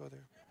there. Don't go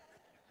there.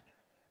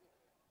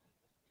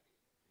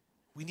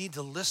 We need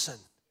to listen.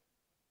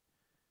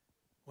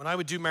 When I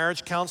would do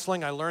marriage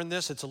counseling, I learned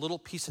this. It's a little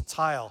piece of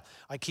tile.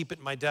 I keep it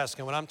in my desk.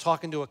 And when I'm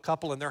talking to a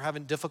couple and they're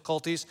having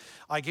difficulties,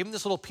 I give them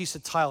this little piece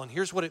of tile. And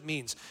here's what it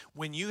means.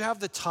 When you have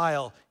the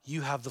tile,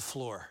 you have the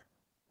floor.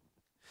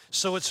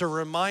 So it's a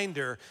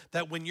reminder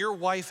that when your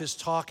wife is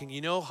talking,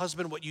 you know,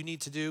 husband, what you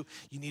need to do?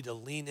 You need to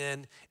lean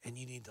in and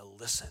you need to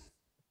listen.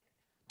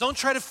 Don't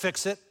try to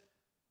fix it.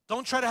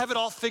 Don't try to have it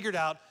all figured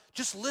out.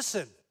 Just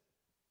listen.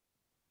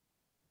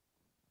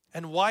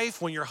 And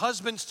wife, when your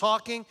husband's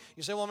talking,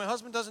 you say, well, my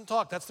husband doesn't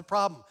talk. That's the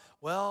problem.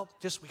 Well,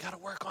 we got to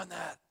work on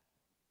that.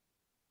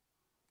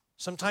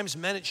 Sometimes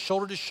men, it's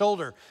shoulder to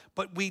shoulder,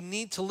 but we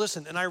need to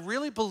listen. And I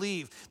really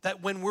believe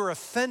that when we're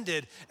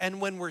offended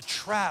and when we're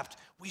trapped,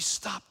 we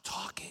stop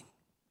talking.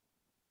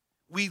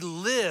 We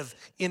live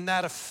in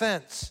that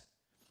offense.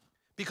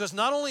 Because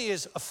not only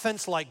is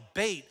offense like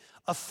bait,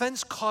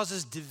 offense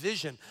causes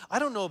division. I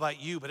don't know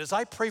about you, but as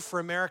I pray for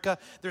America,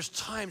 there's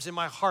times in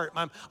my heart,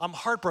 I'm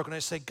heartbroken. I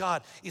say,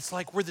 God, it's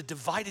like we're the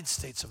divided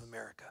states of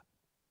America.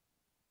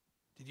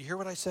 Did you hear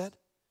what I said?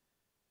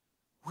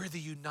 We're the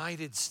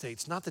United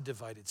States, not the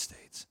divided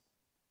states.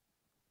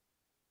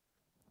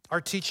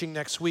 Our teaching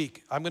next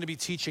week, I'm going to be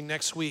teaching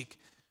next week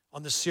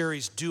on the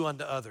series, Do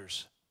Unto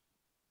Others.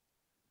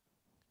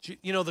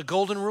 You know, the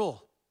golden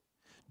rule.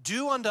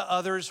 Do unto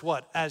others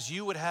what? As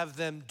you would have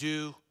them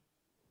do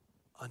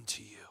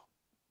unto you.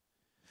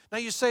 Now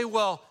you say,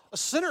 well, a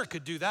sinner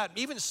could do that.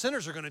 Even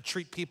sinners are going to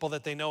treat people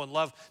that they know and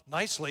love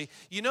nicely.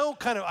 You know,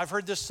 I've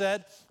heard this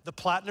said, the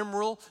platinum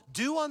rule,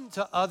 do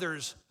unto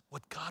others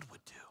what God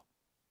would do.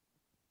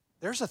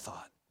 There's a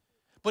thought.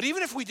 But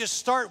even if we just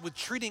start with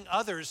treating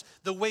others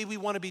the way we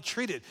want to be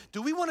treated,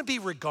 do we want to be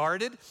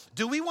regarded?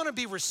 Do we want to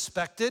be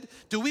respected?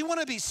 Do we want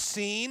to be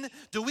seen?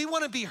 Do we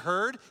want to be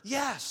heard?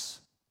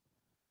 Yes.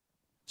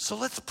 So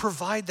let's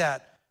provide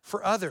that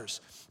for others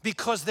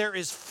because there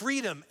is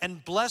freedom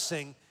and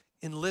blessing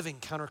in living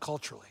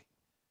counterculturally.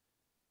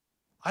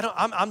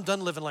 I'm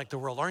done living like the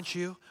world, aren't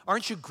you?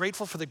 Aren't you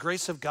grateful for the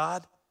grace of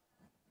God?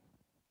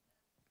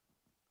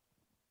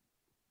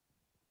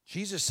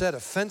 Jesus said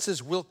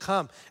offenses will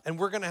come, and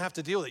we're going to have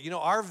to deal with it. You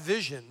know, our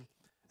vision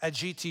at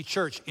GT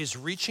Church is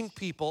reaching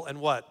people and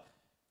what?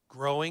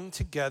 Growing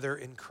together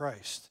in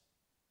Christ.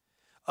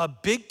 A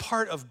big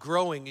part of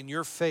growing in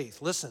your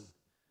faith, listen,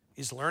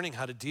 is learning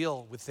how to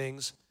deal with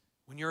things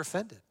when you're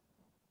offended.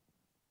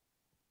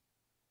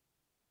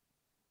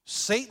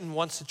 Satan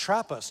wants to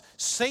trap us.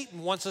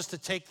 Satan wants us to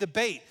take the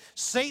bait.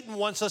 Satan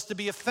wants us to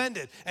be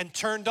offended and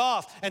turned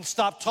off and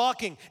stop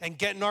talking and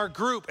get in our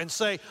group and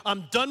say,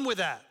 I'm done with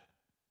that.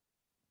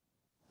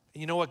 And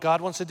you know what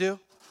God wants to do?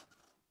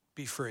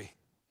 Be free.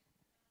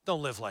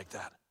 Don't live like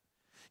that.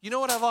 You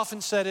know what I've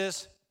often said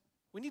is,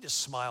 we need to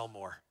smile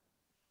more.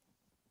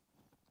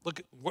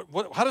 Look,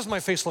 how does my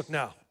face look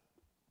now?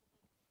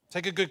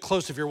 Take a good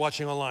close if you're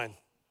watching online.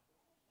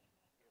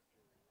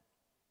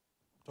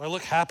 Do I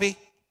look happy?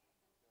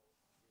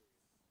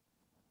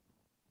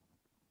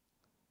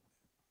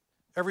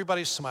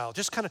 Everybody smile.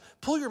 Just kind of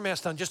pull your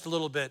mask down just a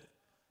little bit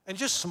and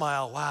just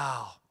smile.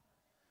 Wow.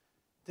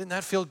 Didn't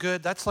that feel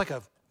good? That's like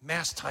a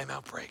mass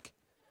timeout break.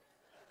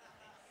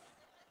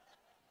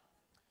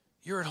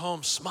 You're at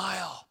home,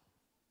 smile.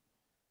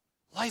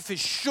 Life is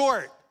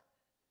short.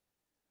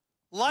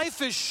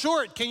 Life is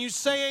short. Can you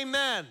say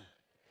amen?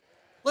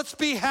 Let's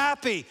be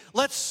happy.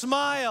 Let's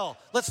smile.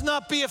 Let's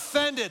not be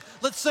offended.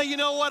 Let's say, you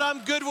know what?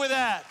 I'm good with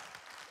that.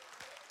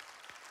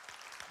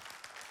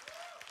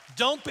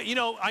 Don't be,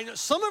 I know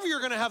some of you are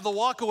going to have the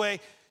walk away.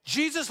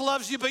 Jesus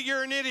loves you, but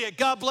you're an idiot.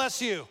 God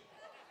bless you.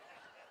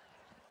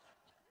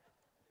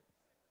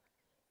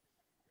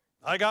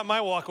 I got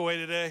my walk away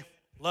today.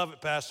 Love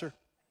it, Pastor.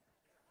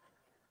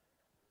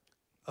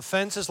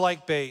 Offense is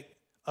like bait.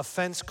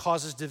 Offense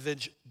causes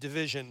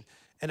division,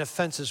 and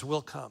offenses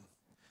will come.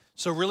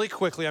 So really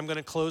quickly, I'm going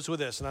to close with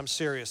this, and I'm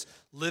serious.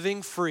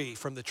 Living free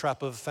from the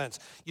trap of offense.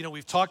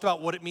 We've talked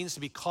about what it means to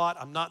be caught.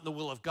 I'm not in the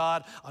will of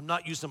God. I'm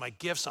not using my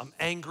gifts. I'm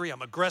angry.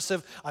 I'm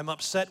aggressive. I'm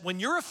upset. When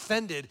you're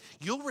offended,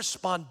 you'll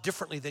respond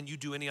differently than you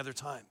do any other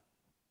time.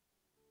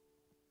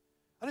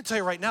 I'm going to tell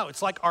you right now,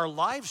 it's like our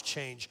lives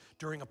change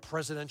during a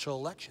presidential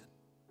election.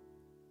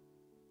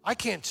 I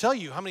can't tell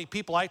you how many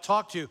people I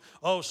talk to,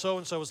 oh,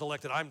 so-and-so was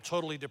elected. I'm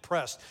totally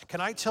depressed.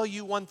 Can I tell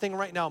you one thing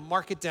right now?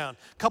 Mark it down.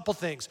 Couple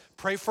things.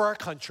 Pray for our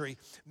country.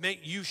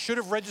 You should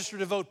have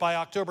registered to vote by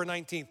October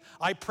 19th.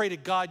 I pray to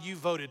God you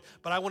voted.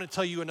 But I want to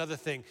tell you another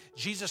thing.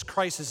 Jesus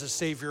Christ is the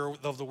Savior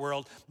of the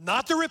world,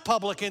 not the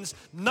Republicans,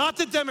 not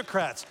the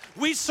Democrats.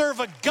 We serve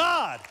a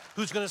God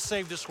who's going to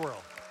save this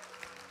world.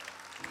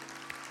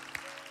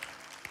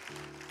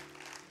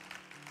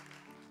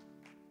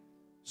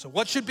 So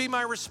what should be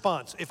my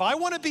response? If I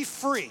want to be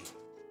free,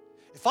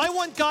 if I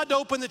want God to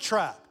open the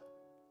trap,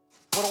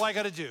 what do I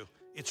got to do?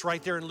 It's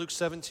right there in Luke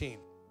 17.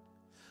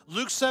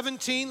 Luke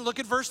 17, look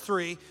at verse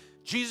 3.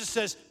 Jesus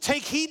says,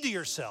 take heed to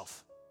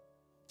yourself.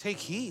 Take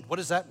heed. What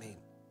does that mean?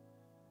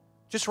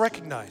 Just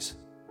recognize.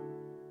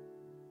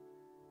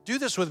 Do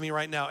this with me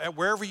right now, at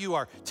wherever you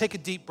are. Take a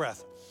deep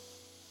breath.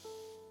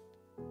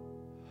 You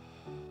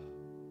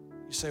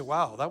say,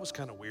 wow, that was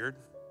kind of weird.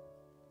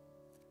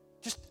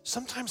 Just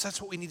sometimes that's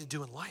what we need to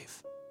do in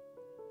life.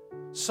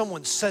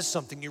 Someone says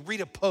something, you read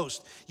a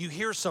post, you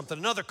hear something,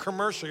 another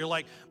commercial, you're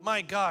like,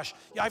 my gosh,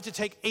 I have to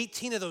take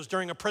 18 of those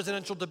during a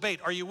presidential debate.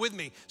 Are you with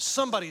me?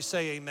 Somebody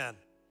say amen.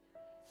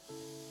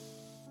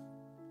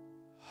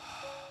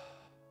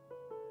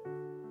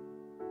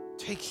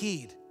 Take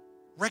heed.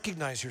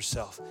 Recognize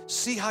yourself.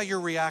 See how you're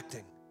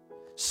reacting.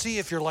 See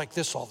if you're like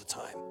this all the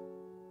time.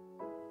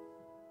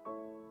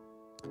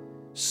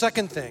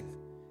 Second thing,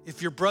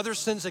 if your brother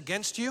sins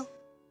against you,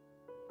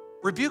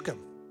 rebuke him.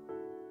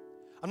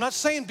 I'm not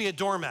saying be a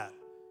doormat.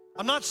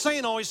 I'm not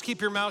saying always keep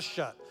your mouth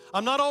shut.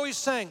 I'm not always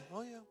saying,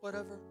 oh yeah,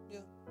 whatever, yeah.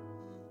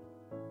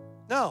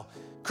 No,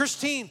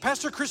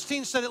 Pastor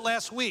Christine said it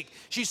last week.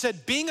 She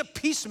said, being a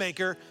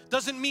peacemaker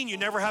doesn't mean you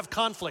never have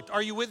conflict.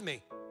 Are you with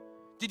me?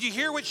 Did you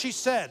hear what she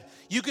said?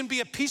 You can be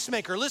a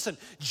peacemaker. Listen,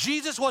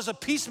 Jesus was a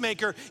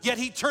peacemaker, yet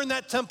he turned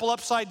that temple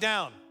upside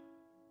down.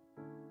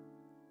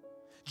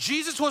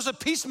 Jesus was a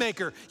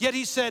peacemaker, yet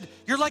he said,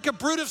 you're like a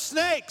brood of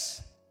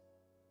snakes.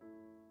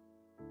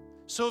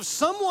 So if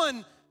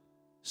someone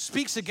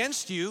speaks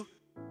against you,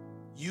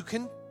 you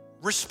can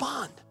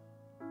respond.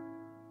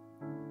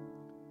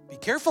 Be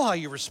careful how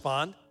you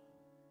respond.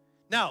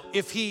 Now,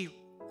 if he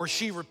or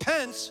she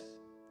repents,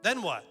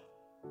 then what?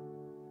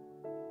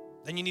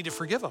 Then you need to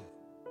forgive them.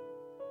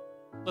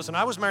 Listen,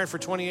 I was married for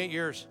 28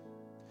 years.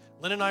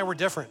 Lynn and I were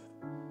different.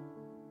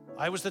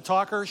 I was the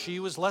talker,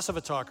 she was less of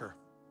a talker.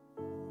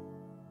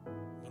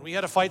 When we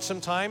had a fight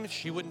sometime,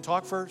 she wouldn't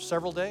talk for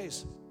several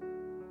days.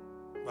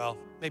 Well,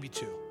 maybe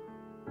 2.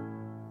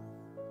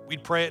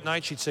 We'd pray at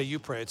night, she'd say, you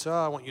pray. I'd say,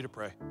 I want you to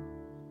pray.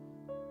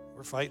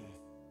 We're fighting,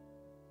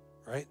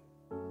 right?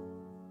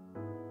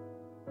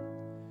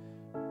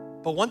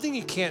 But one thing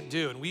you can't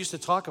do, and we used to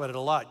talk about it a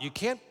lot, you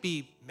can't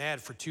be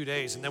mad for 2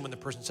 days, and then when the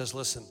person says,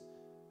 listen,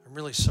 I'm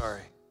really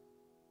sorry.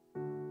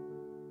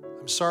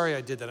 I'm sorry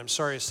I did that. I'm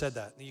sorry I said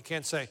that. And you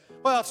can't say,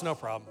 well, it's no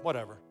problem,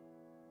 whatever.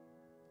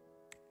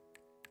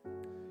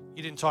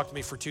 You didn't talk to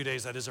me for 2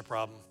 days, that is a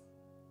problem.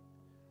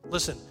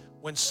 Listen,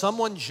 when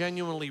someone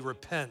genuinely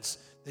repents,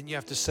 then you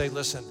have to say,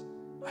 listen,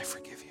 I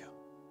forgive you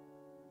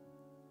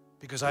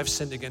because I've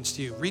sinned against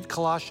you. Read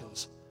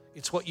Colossians.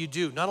 It's what you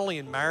do, not only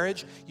in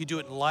marriage, you do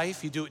it in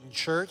life, you do it in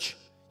church,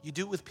 you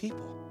do it with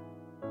people.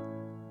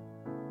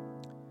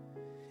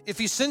 If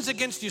he sins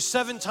against you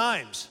 7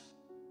 times,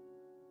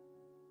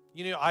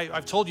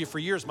 I've told you for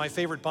years, my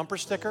favorite bumper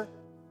sticker,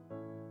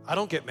 I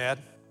don't get mad.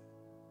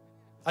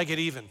 I get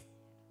even.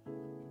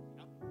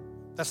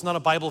 That's not a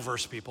Bible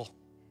verse, people.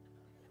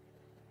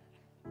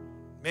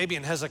 Maybe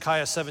in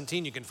Hezekiah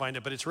 17 you can find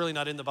it, but it's really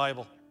not in the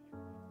Bible.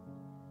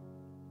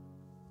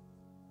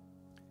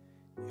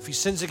 If he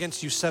sins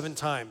against you 7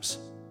 times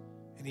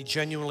and he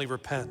genuinely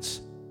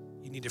repents,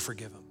 you need to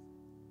forgive him.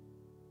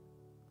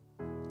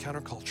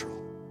 Countercultural,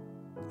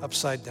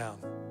 upside down.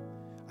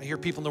 I hear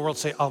people in the world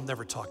say, I'll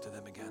never talk to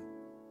them again.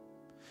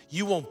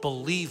 you won't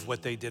believe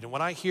what they did. And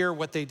when I hear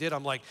what they did,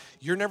 I'm like,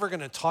 you're never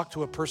gonna talk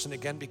to a person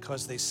again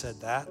because they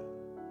said that?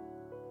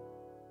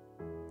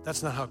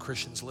 That's not how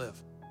Christians live.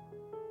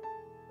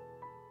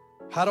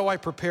 How do I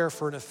prepare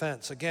for an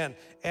offense? Again,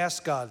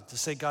 ask God to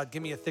say, God,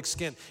 give me a thick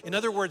skin. In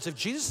other words, if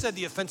Jesus said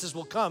the offenses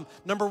will come,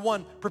 number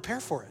one, prepare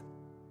for it.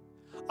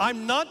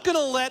 I'm not gonna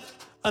let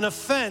an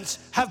offense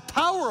have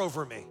power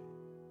over me.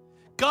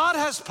 God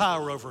has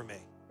power over me.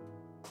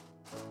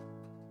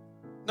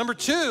 Number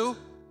two,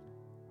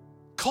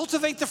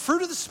 cultivate the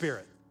fruit of the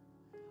Spirit.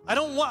 I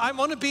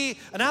want to be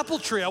an apple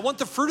tree. I want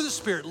the fruit of the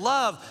Spirit,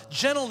 love,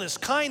 gentleness,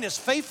 kindness,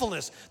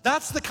 faithfulness.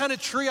 That's the kind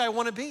of tree I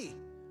want to be.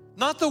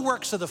 Not the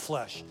works of the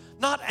flesh,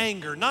 not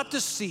anger, not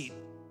deceit.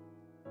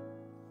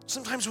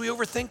 Sometimes we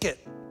overthink it.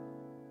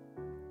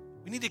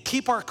 We need to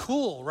keep our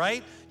cool,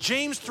 right?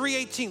 James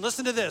 3:18,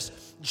 listen to this.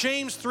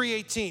 James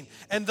 3:18,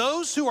 and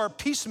those who are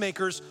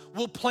peacemakers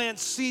will plant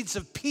seeds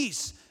of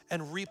peace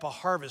and reap a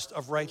harvest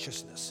of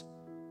righteousness.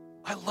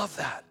 I love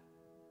that.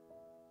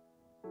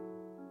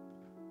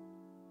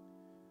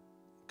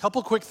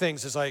 Couple quick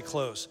things as I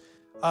close.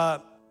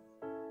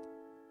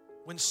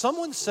 When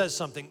someone says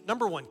something,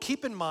 number one,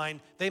 keep in mind,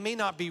 they may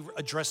not be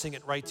addressing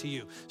it right to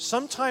you.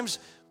 Sometimes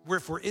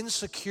if we're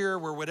insecure,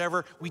 we're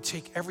whatever, we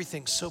take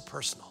everything so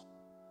personal.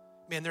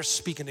 Man, they're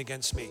speaking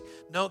against me.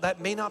 No,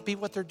 that may not be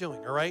what they're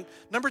doing, all right?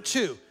 Number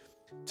two,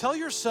 tell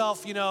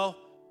yourself,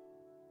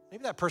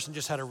 maybe that person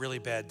just had a really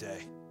bad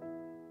day.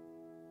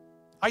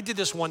 I did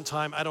this one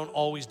time. I don't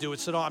always do it,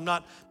 so I'm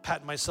not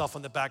patting myself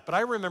on the back. But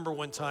I remember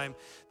one time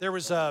there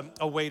was a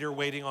waiter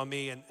waiting on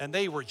me, and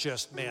they were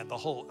just, man,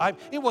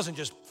 it wasn't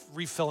just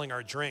refilling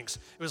our drinks.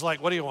 It was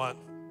like, what do you want?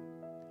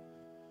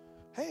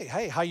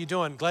 Hey, how you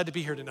doing? Glad to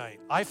be here tonight.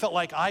 I felt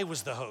like I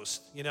was the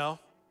host,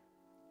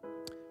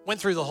 Went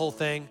through the whole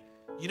thing.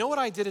 You know what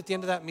I did at the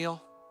end of that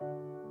meal?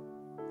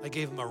 I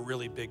gave them a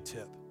really big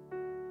tip.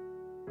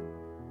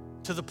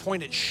 To the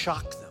point it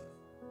shocked them.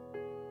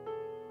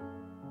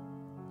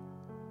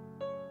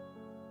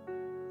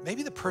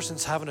 Maybe the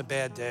person's having a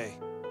bad day.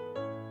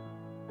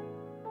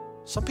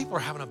 Some people are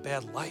having a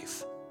bad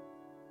life.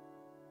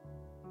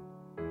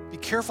 Be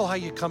careful how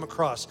you come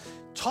across.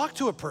 Talk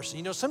to a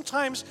person.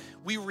 Sometimes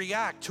we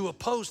react to a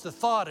post, a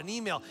thought, an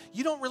email.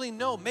 You don't really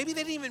know. Maybe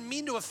they didn't even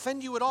mean to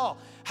offend you at all.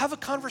 Have a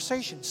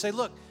conversation. Say,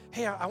 look,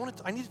 hey,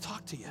 I need to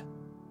talk to you.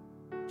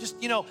 Just,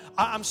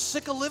 I'm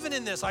sick of living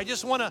in this. I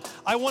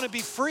want to be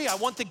free. I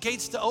want the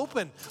gates to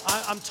open.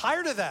 I'm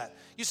tired of that.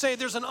 You say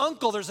there's an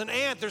uncle, there's an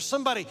aunt, there's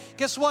somebody.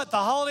 Guess what? The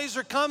holidays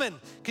are coming.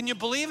 Can you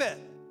believe it?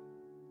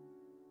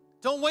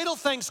 Don't wait till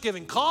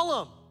Thanksgiving.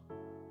 Call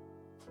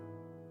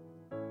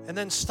them. And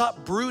then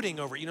stop brooding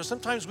over it.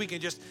 Sometimes we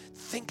can just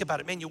think about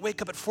it. Man, you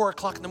wake up at 4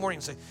 o'clock in the morning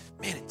and say,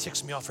 man, it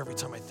ticks me off every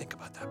time I think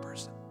about that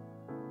person.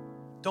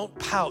 Don't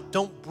pout.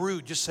 Don't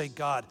brood. Just say,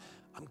 God,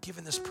 I'm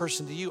giving this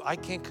person to you. I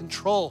can't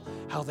control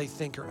how they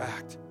think or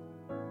act.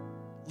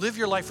 Live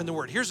your life in the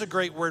Word. Here's a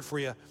great word for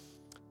you.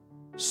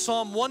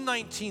 Psalm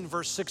 119,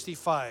 verse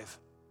 65.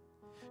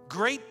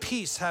 Great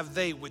peace have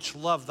they which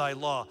love thy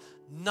law.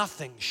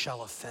 Nothing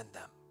shall offend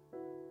them.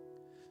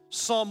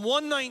 Psalm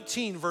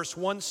 119, verse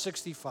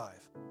 165.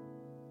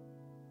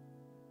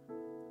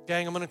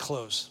 Gang, I'm going to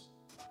close.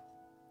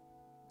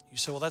 You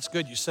say, well, that's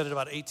good. You said it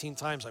about 18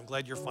 times. I'm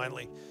glad you're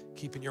finally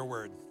keeping your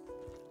word.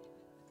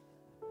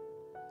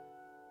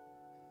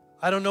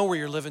 I don't know where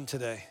you're living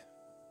today.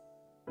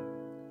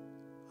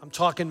 I'm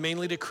talking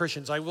mainly to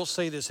Christians. I will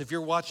say this, if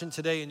you're watching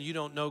today and you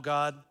don't know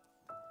God,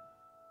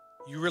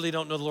 you really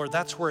don't know the Lord,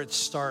 that's where it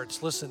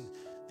starts. Listen,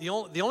 the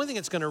only thing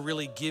that's gonna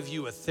really give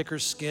you a thicker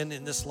skin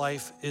in this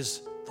life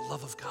is the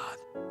love of God.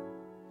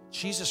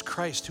 Jesus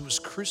Christ, who was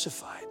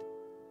crucified,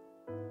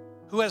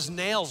 who has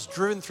nails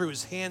driven through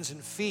his hands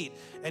and feet,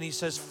 and he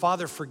says,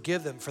 Father,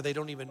 forgive them, for they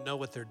don't even know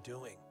what they're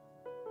doing.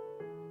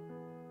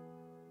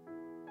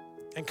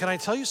 And can I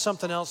tell you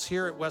something else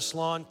here at West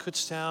Lawn,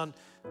 Kutztown,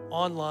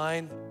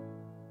 online?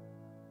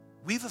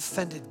 We've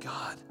offended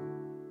God.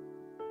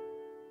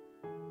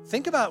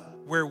 Think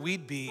about where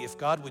we'd be if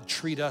God would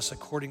treat us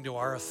according to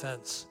our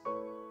offense.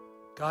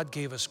 God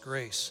gave us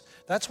grace.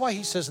 That's why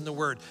he says in the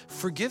word,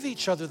 forgive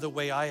each other the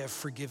way I have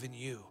forgiven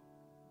you.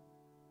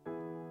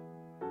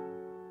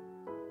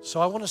 So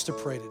I want us to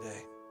pray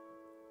today.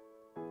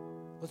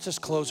 Let's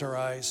just close our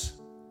eyes.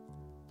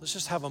 Let's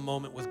just have a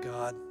moment with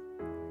God.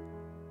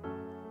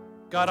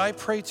 God, I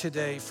pray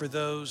today for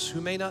those who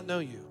may not know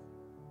you.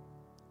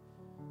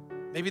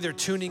 Maybe they're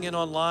tuning in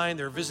online,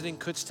 they're visiting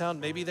Kutztown,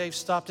 maybe they've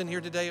stopped in here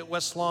today at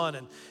West Lawn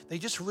and they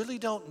just really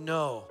don't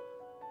know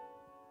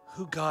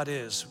who God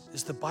is.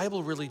 Is the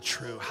Bible really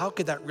true? How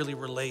could that really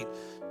relate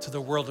to the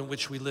world in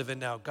which we live in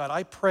now? God,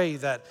 I pray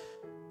that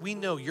we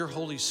know your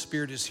Holy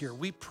Spirit is here.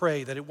 We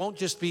pray that it won't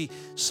just be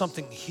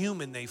something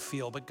human they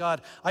feel, but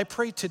God, I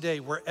pray today,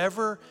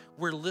 wherever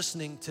we're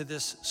listening to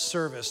this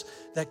service,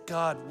 that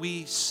God,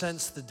 we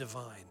sense the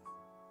divine.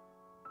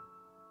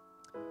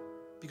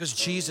 Because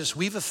Jesus,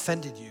 we've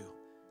offended you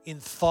in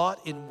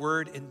thought, in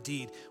word, in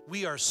deed.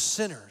 We are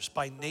sinners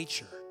by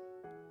nature.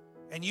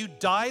 And you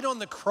died on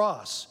the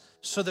cross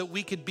so that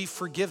we could be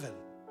forgiven.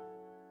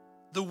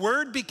 The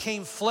Word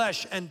became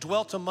flesh and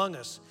dwelt among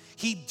us.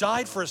 He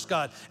died for us,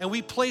 God, and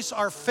we place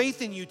our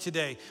faith in you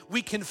today.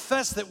 We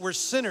confess that we're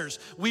sinners.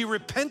 We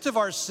repent of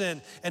our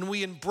sin, and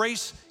we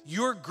embrace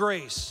your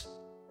grace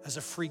as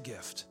a free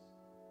gift.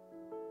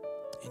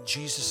 In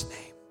Jesus'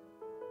 name.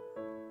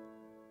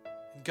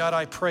 And God,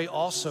 I pray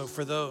also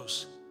for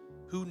those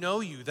who know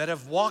you, that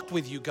have walked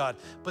with you, God,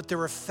 but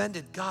they're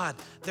offended. God,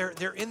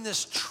 they're in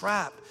this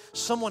trap.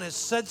 Someone has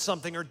said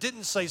something or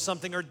didn't say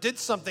something or did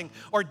something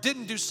or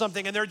didn't do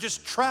something, and they're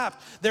just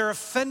trapped. They're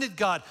offended,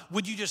 God.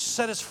 Would you just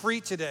set us free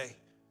today?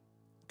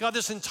 God,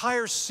 this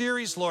entire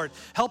series, Lord,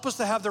 help us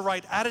to have the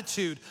right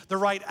attitude, the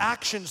right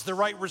actions, the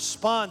right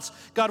response.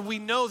 God, we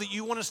know that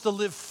you want us to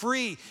live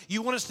free.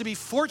 You want us to be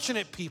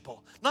fortunate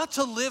people, not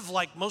to live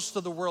like most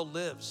of the world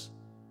lives.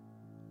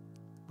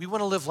 We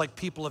want to live like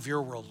people of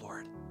your world,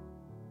 Lord.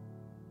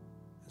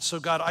 So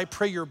God, I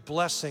pray your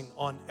blessing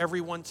on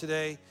everyone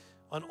today,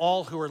 on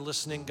all who are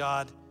listening,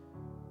 God.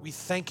 We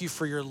thank you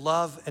for your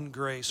love and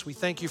grace. We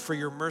thank you for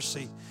your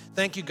mercy.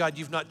 Thank you, God,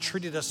 you've not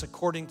treated us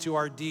according to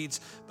our deeds,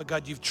 but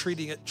God, you've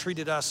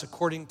treated us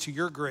according to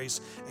your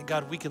grace. And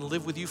God, we can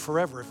live with you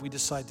forever if we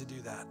decide to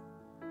do that.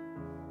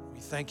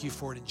 We thank you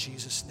for it in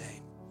Jesus'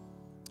 name.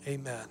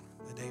 Amen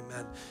and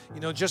amen.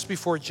 You know, just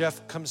before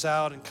Jeff comes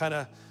out and kind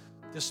of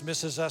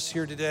dismisses us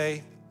here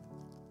today,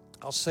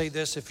 I'll say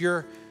this. If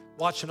you're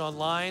watching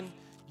online,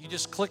 you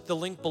just click the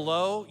link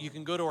below. You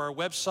can go to our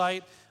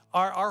website.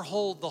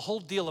 The whole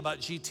deal about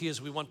GT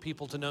is we want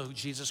people to know who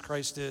Jesus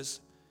Christ is.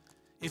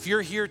 If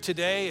you're here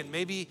today, and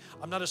maybe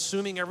I'm not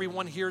assuming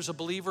everyone here is a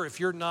believer, if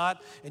you're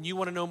not and you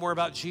want to know more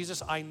about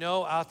Jesus, I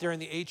know out there in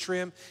the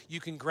atrium, you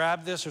can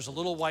grab this. There's a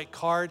little white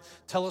card.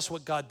 Tell us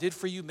what God did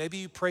for you. Maybe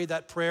you prayed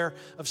that prayer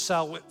of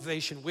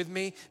salvation with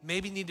me.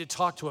 Maybe you need to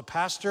talk to a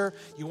pastor.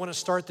 You want to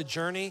start the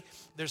journey.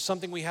 There's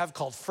something we have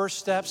called First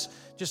Steps.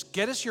 Just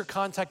get us your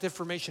contact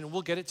information and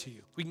we'll get it to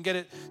you. We can get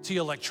it to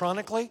you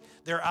electronically.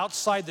 They're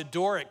outside the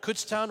door at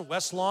Kutztown,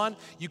 West Lawn.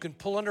 You can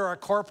pull under our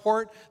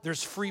carport.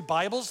 There's free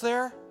Bibles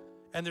there.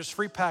 And there's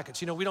free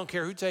packets. You know, we don't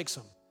care who takes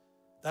them.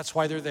 That's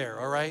why they're there,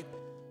 all right?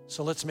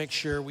 So let's make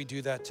sure we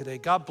do that today.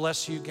 God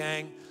bless you,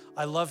 gang.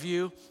 I love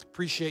you.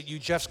 Appreciate you.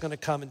 Jeff's going to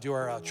come and do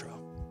our outro.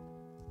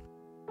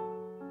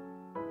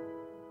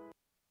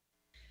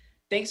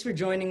 Thanks for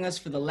joining us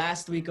for the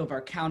last week of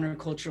our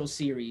countercultural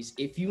series.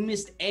 If you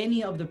missed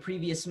any of the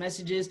previous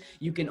messages,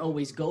 you can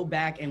always go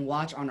back and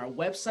watch on our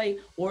website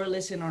or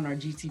listen on our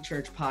GT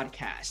Church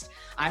podcast.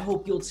 I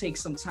hope you'll take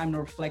some time to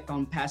reflect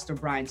on Pastor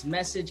Brian's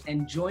message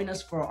and join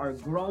us for our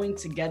Growing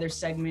Together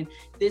segment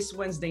this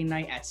Wednesday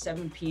night at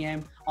 7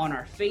 p.m. on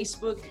our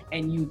Facebook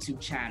and YouTube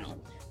channel.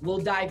 We'll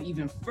dive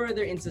even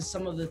further into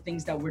some of the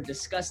things that were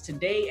discussed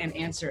today and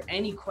answer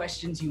any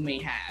questions you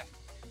may have.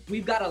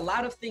 We've got a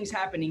lot of things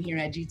happening here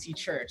at GT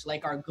Church,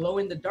 like our Glow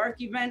in the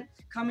Dark event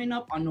coming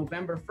up on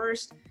November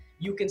 1st.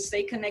 You can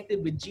stay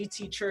connected with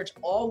GT Church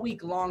all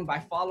week long by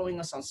following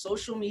us on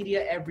social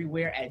media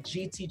everywhere at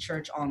GT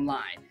Church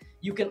Online.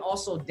 You can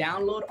also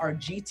download our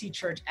GT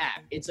Church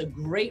app. It's a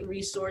great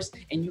resource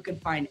and you can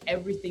find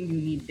everything you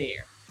need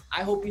there.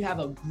 I hope you have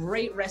a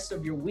great rest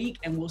of your week,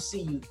 and we'll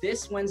see you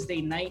this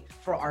Wednesday night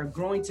for our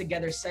Growing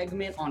Together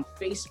segment on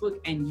Facebook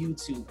and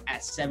YouTube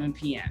at 7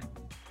 p.m.